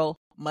girl,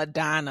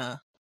 Madonna.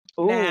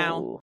 Ooh.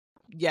 Now,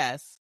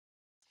 yes.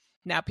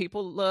 Now,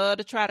 people love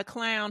to try to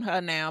clown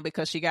her now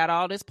because she got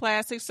all this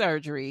plastic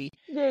surgery.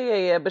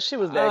 Yeah. But she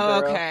was that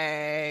girl.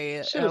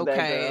 Okay. She was that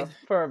girl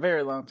for a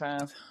very long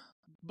time.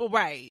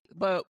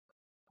 But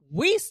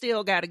we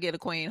still got to get a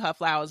queen her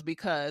flowers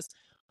because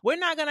we're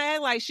not going to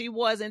act like she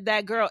wasn't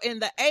that girl in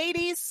the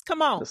 80s.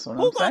 Come on. Who's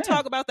going to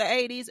talk about the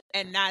 80s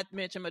and not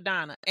mention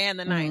Madonna and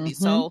the 90s?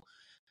 So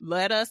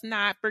let us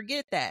not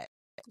forget that.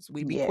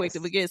 We be quick to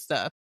forget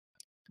stuff.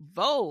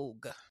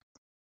 Vogue.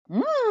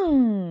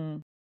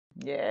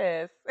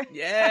 Yes.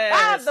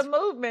 The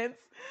movements.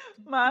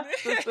 My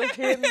sister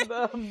hitting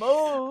the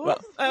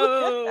moves.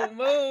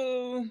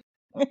 Move.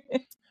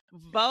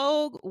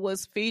 Vogue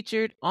was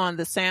featured on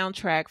the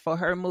soundtrack for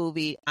her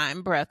movie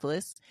I'm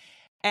Breathless,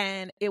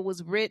 and it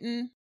was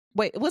written.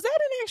 Wait, was that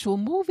an actual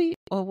movie,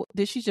 or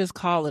did she just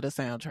call it a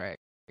soundtrack?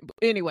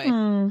 Anyway,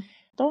 don't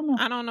know.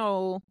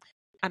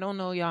 I don't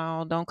know,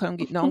 y'all. Don't come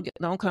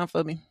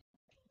for me.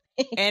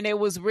 And it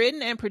was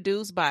written and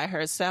produced by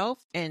herself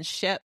and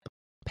Shep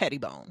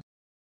Pettibone.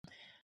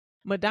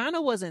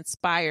 Madonna was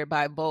inspired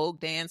by Vogue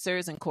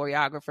dancers and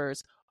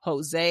choreographers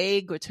Jose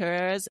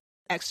Gutierrez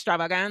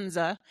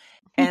Extravaganza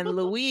and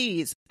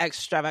Louise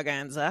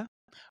Extravaganza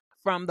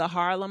from the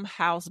Harlem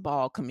house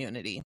ball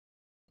community,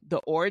 the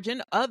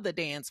origin of the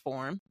dance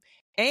form,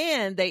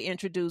 and they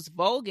introduced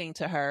voguing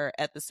to her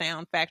at the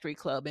Sound Factory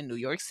Club in New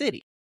York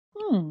City.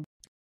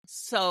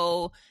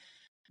 So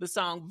the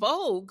song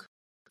Vogue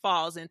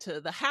falls into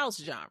the house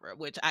genre,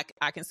 which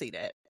I can see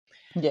that.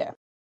 Yeah.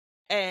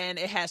 And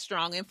it has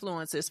strong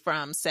influences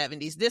from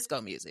 70s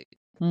disco music.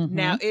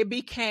 Now, it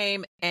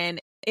became an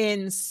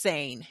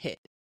insane hit.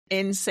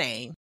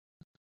 Insane.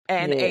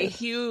 And a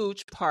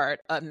huge part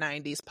of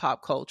 90s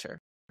pop culture.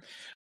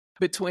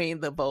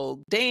 Between the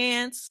Vogue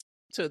dance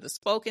to the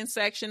spoken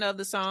section of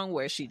the song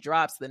where she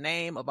drops the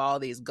name of all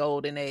these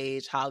golden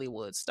age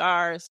Hollywood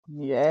stars.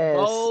 Yes.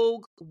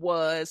 Vogue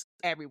was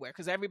everywhere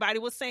because everybody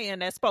was saying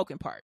that spoken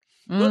part.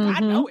 Look, I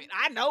know it.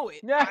 I know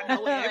it.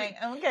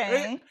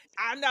 Okay.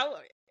 I know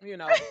it.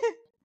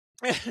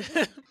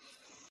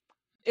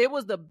 It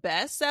was the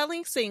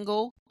best-selling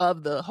single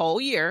of the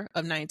whole year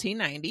of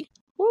 1990.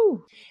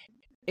 Woo.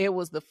 It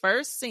was the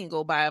first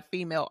single by a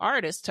female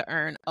artist to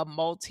earn a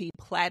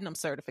multi-platinum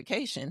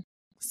certification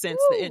since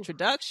the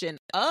introduction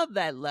of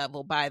that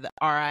level by the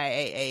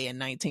RIAA in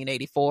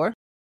 1984.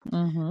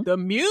 The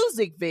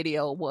music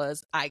video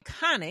was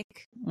iconic.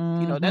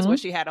 That's what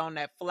she had on,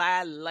 that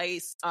fly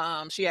lace.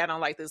 She had on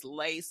like this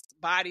lace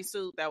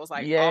bodysuit that was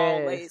like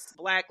all lace,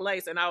 black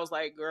lace. And I was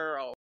like,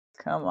 girl,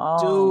 come on.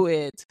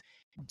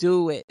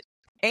 Do it.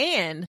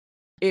 And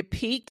it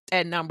peaked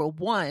at number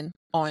 1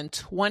 on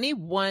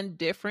 21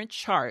 different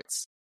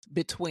charts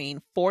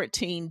between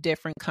 14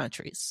 different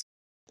countries.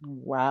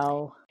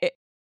 Wow.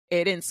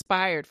 It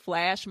inspired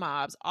flash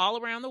mobs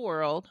all around the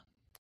world.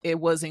 It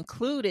was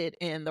included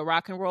in the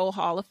Rock and Roll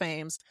Hall of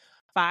Fame's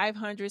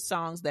 500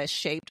 songs that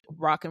shaped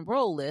rock and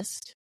roll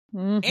list.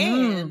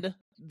 And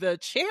the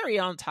cherry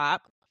on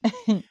top,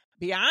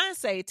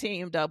 Beyonce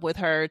teamed up with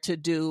her to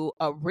do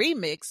a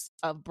remix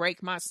of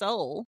Break My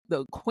Soul,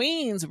 the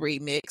Queen's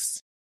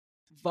remix,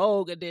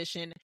 Vogue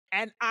edition.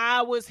 And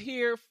I was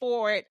here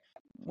for it.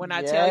 When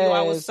I tell you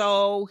I was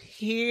so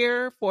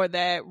here for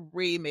that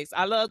remix.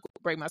 I love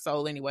Break My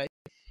Soul anyway.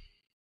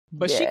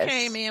 But she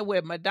came in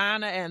with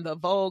Madonna and the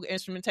Vogue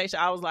instrumentation.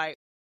 I was like,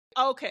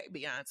 okay,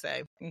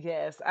 Beyonce.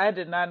 Yes, I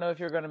did not know if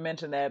you were going to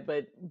mention that,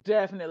 but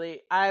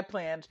definitely I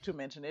planned to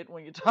mention it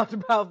when you talked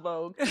about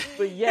Vogue.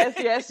 But yes.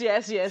 And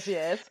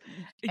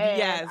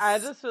I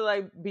just feel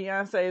like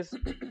Beyonce's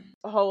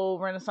whole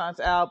Renaissance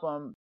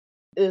album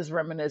is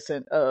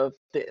reminiscent of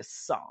this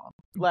song.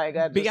 Like,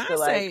 I just feel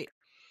like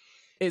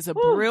is a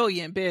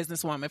brilliant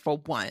businesswoman for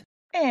one.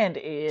 And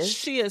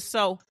she is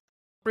so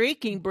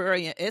freaking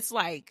brilliant. It's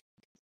like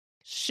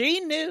she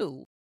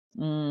knew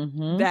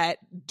that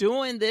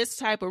doing this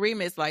type of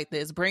remix like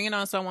this, bringing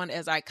on someone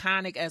as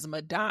iconic as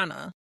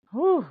Madonna,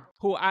 who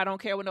I don't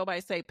care what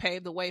nobody say,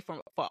 paved the way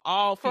for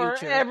all future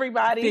for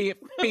everybody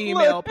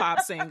female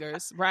pop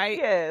singers, right?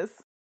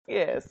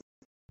 Yes.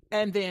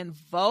 And then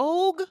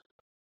Vogue,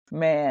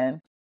 man,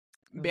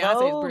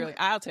 Beyonce is brilliant.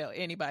 I'll tell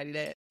anybody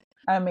that.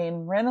 I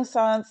mean,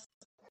 Renaissance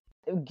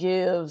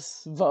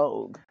gives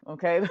Vogue,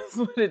 okay? That's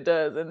what it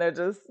does. And they're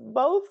just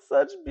both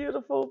such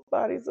beautiful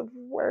bodies of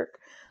work.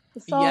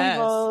 The song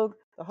Vogue,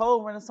 the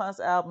whole Renaissance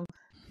album,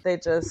 they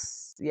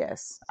just,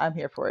 I'm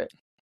here for it.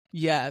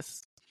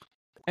 Yes.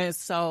 And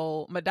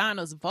so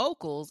Madonna's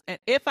vocals, and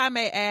if I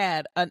may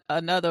add,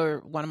 another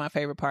one of my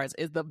favorite parts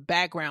is the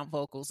background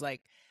vocals.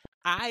 Like,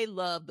 I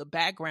love the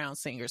background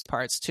singers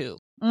parts too.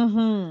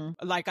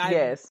 Like,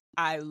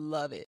 I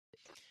love it.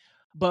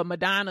 But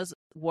Madonna's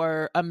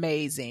were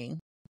amazing.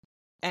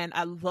 And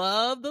I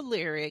love the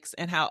lyrics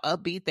and how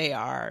upbeat they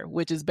are,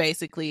 which is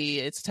basically,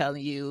 it's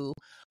telling you,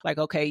 like,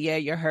 okay, yeah,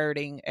 you're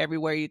hurting.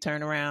 Everywhere you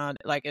turn around,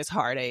 like, it's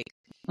heartache.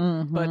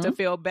 But to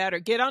feel better,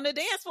 get on the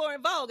dance floor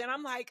in Vogue. And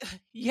I'm like,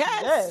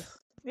 yes.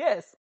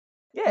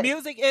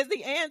 Music is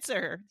the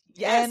answer.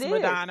 Yes, and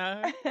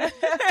Madonna. And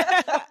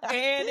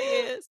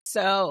it is.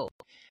 So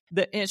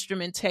the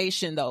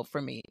instrumentation, though,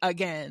 for me,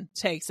 again,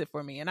 takes it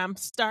for me. And I'm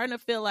starting to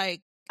feel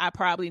like I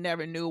probably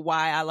never knew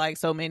why I like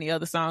so many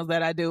other songs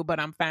that I do, but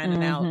I'm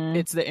finding out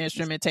it's the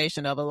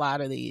instrumentation of a lot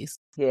of these.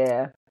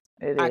 Yeah,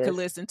 it is. I could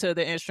listen to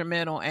the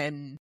instrumental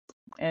and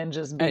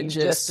just be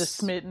just as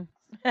smitten.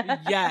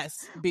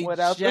 Yes, be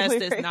just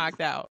as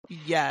knocked out.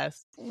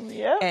 Yes.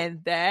 Yeah.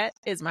 And that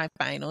is my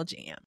final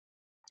jam.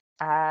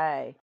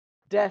 I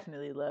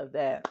definitely love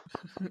that.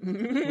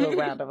 Little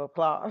round of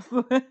applause.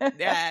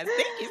 Yes,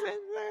 thank you,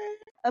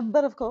 sister.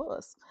 But of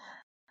course.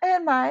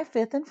 And my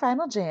fifth and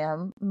final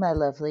jam, my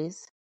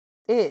lovelies,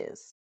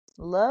 is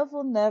Love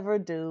Will Never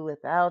Do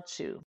Without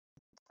You.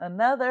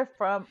 Another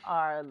from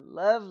our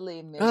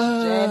lovely Miss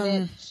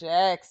Janet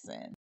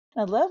Jackson.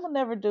 Now, Love Will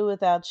Never Do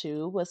Without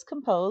You was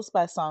composed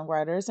by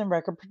songwriters and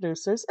record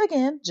producers,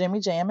 again,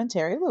 Jimmy Jam and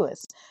Terry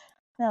Lewis.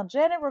 Now,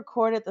 Janet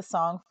recorded the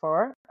song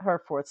for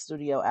her fourth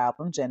studio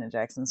album, Janet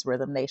Jackson's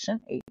Rhythm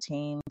Nation,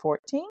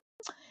 1814.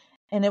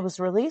 And it was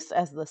released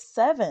as the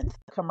seventh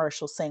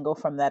commercial single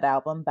from that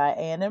album by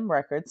A&M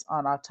Records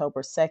on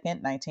October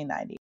 2nd,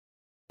 1990.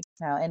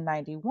 Now, in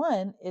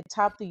 91, it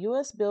topped the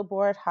U.S.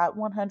 Billboard Hot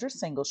 100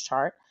 singles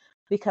chart,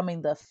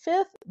 becoming the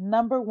fifth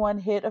number one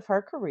hit of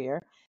her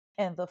career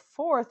and the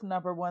fourth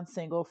number one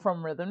single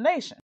from Rhythm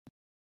Nation.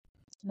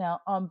 Now,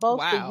 on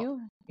both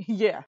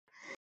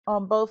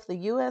on both the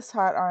U.S.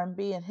 Hot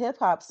R&B and Hip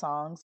Hop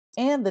songs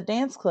and the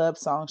Dance Club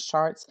songs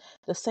charts,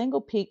 the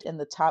single peaked in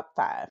the top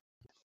 5.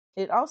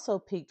 It also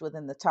peaked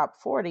within the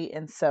top 40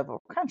 in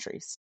several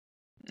countries.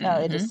 Now,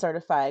 it is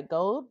certified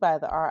gold by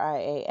the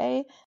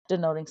RIAA,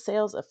 denoting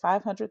sales of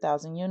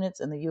 500,000 units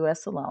in the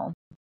U.S. alone.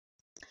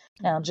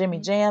 Now, Jimmy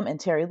Jam and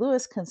Terry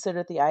Lewis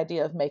considered the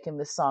idea of making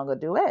this song a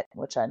duet,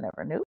 which I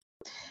never knew.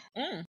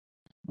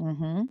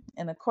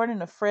 And according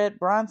to Fred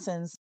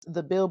Bronson's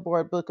The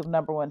Billboard Book of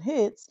Number One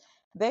Hits,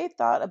 they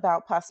thought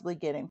about possibly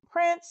getting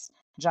Prince,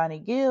 Johnny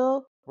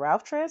Gill,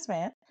 Ralph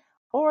Tresvant,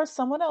 or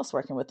someone else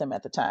working with them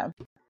at the time.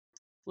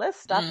 Let's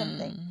stop and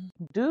think.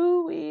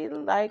 Do we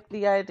like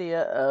the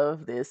idea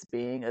of this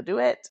being a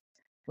duet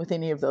with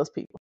any of those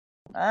people?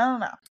 I don't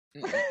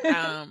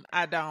know.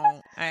 I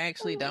don't. I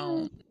actually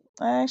don't.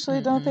 I actually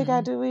don't think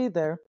I do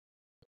either.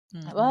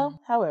 Well,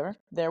 however,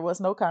 there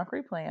was no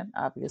concrete plan,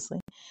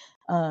 obviously.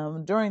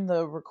 During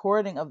the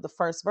recording of the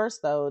first verse,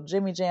 though,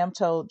 Jimmy Jam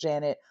told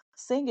Janet,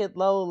 sing it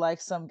low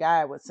like some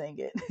guy would sing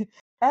it.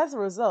 As a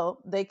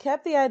result, they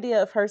kept the idea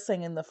of her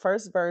singing the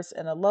first verse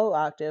in a low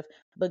octave,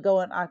 but go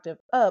an octave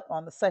up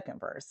on the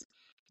second verse.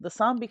 The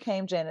song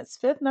became Janet's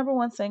fifth number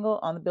one single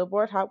on the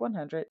Billboard Hot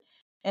 100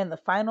 and the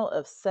final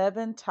of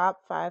 7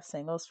 top 5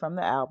 singles from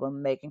the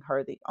album, making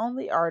her the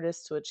only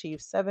artist to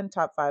achieve 7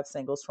 top 5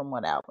 singles from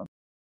one album.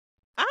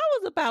 I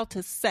was about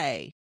to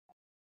say,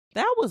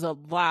 that was a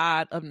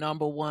lot of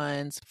number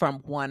ones from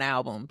one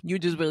album. You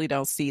just really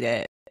don't see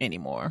that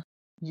anymore.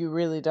 You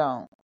really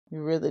don't.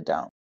 You really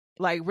don't.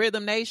 Like,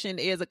 Rhythm Nation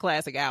is a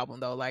classic album,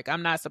 though. Like,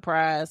 I'm not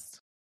surprised.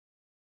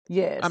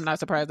 Yes. I'm not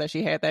surprised that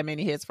she had that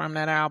many hits from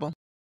that album.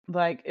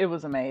 Like, it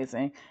was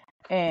amazing.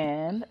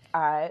 And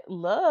I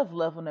love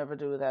Love Will Never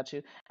Do Without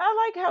You.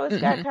 I like how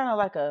it's got kind of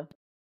like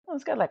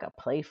it's got like a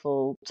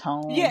playful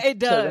tone it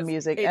does. to the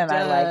music. It and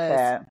does. I like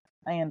that.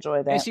 I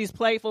enjoy that. And she's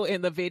playful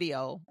in the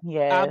video.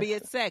 Yes.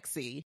 Albeit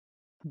sexy.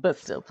 But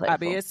still playful.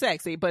 Albeit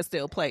sexy, but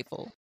still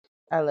playful.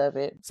 I love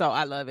it. So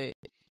I love it.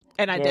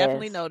 And I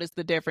definitely noticed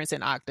the difference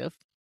in octave.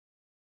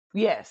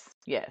 Yes.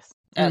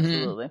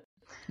 Absolutely.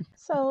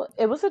 So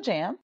it was a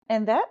jam.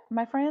 And that,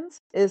 my friends,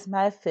 is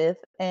my 5th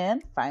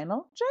and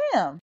final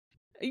jam.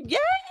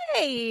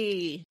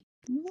 Yay!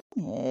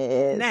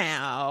 Yes.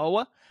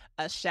 Now,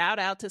 a shout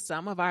out to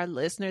some of our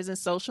listeners and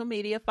social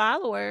media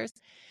followers.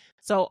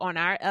 So on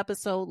our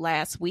episode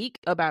last week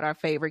about our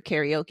favorite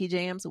karaoke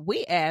jams,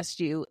 we asked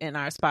you in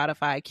our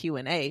Spotify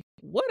Q&A,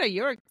 what are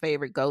your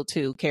favorite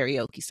go-to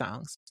karaoke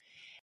songs?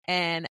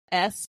 And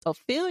S.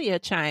 Ophelia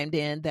chimed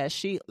in that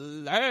she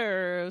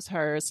loves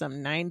her some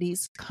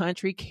 90s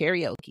country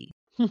karaoke.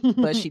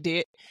 but she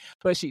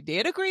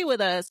did agree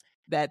with us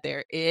that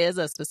there is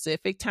a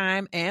specific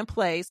time and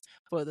place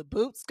for the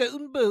boot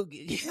scootin'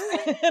 boogie.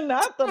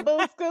 Not the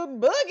boot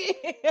scootin'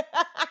 boogie.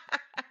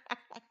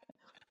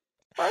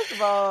 First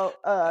of all,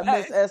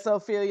 Miss S.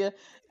 Ophelia,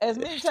 as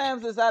many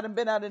times as I've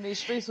been out in these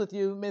streets with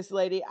you, Miss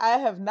Lady, I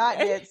have not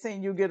yet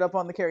seen you get up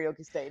on the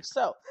karaoke stage.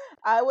 So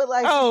I would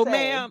like to say,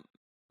 ma'am.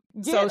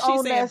 So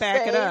she's saying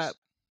back it up.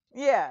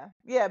 Yeah,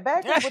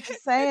 back up what you're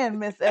saying,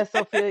 Miss S.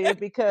 Ophelia,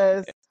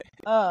 because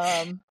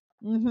it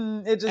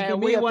just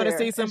and we want to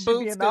see some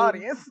boots in the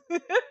audience.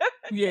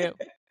 Yeah,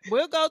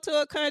 we'll go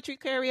to a country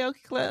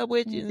karaoke club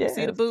with you and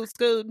see the boot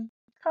scooting.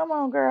 Come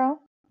on, girl.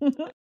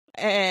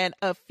 And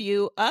a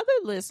few other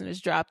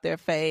listeners dropped their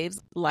faves,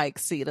 like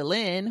Cedar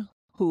Lynn,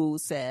 who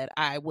said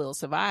I Will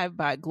Survive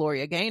by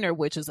Gloria Gaynor,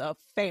 which is a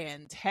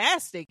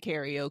fantastic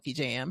karaoke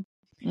jam.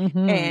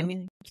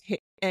 And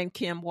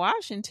Kim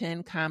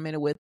Washington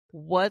commented with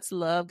What's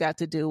Love Got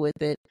to Do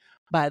with It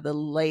by the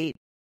late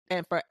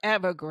and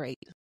forever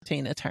great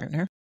Tina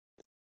Turner.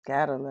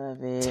 Gotta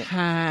love it.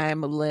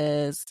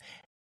 Timeless.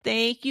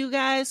 Thank you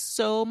guys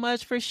so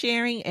much for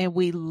sharing, and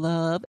we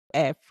love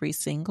every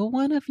single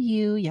one of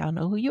you. Y'all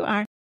know who you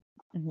are.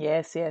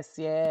 Yes.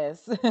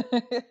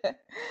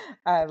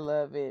 I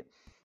love it.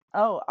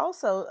 Oh,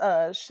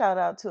 also, shout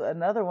out to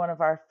another one of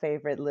our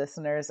favorite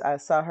listeners. I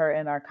saw her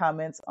in our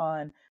comments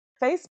on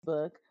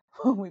Facebook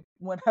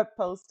when I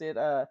posted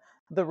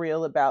the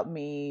reel about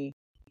me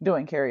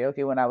doing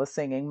karaoke when I was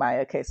singing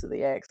Maya Case of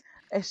the X.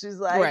 And she's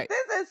like,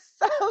 This is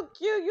so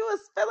cute. You was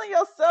feeling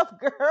yourself,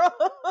 girl.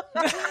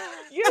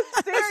 You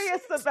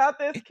serious about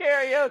this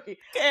karaoke.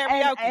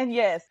 And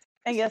yes,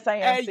 I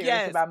am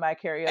serious about my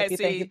karaoke.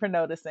 Thank you for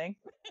noticing.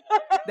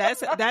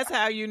 That's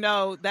how you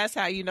know. That's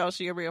how you know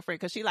she a real friend,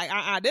 because she like,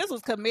 this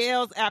was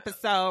Camille's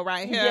episode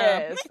right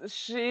here.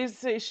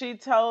 Yes, she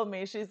told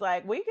me, she's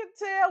like, we can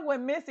tell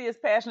when Missy is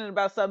passionate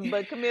about something,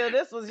 but Camille,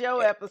 this was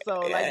your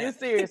episode. Like, you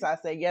serious? I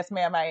said, yes,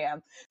 ma'am, I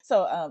am.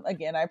 So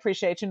again, I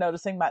appreciate you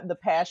noticing the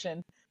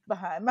passion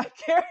behind my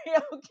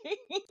karaoke.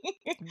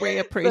 We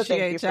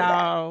appreciate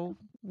y'all.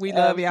 We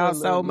love y'all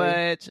so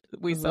much.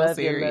 We so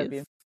serious. Love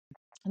you.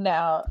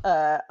 Now,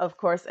 of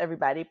course,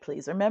 everybody,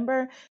 please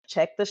remember,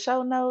 check the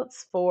show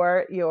notes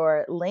for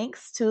your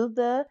links to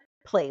the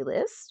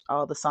playlist.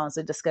 All the songs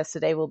we discussed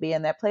today will be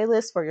in that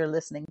playlist for your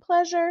listening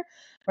pleasure.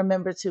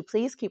 Remember to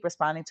please keep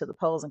responding to the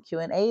polls and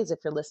Q&As if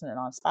you're listening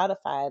on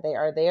Spotify. They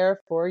are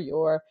there for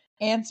your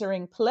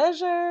answering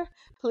pleasure.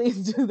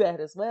 Please do that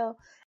as well.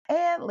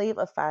 And leave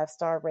a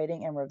 5-star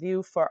rating and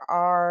review for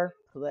our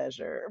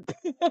pleasure.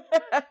 Yes,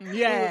 we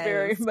would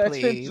very much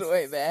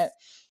enjoy that.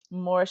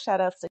 More shout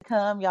outs to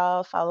come.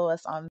 Y'all follow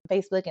us on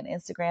Facebook and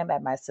Instagram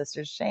at My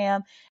Sister's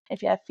Jam.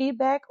 If you have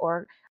feedback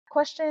or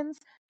questions,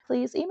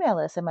 please email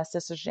us at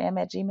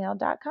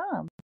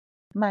mysistersjam@gmail.com.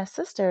 My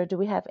sister, do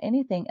we have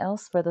anything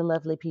else for the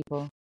lovely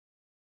people?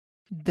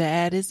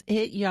 That is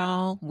it,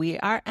 y'all. We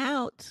are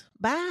out.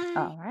 Bye.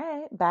 All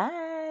right.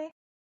 Bye.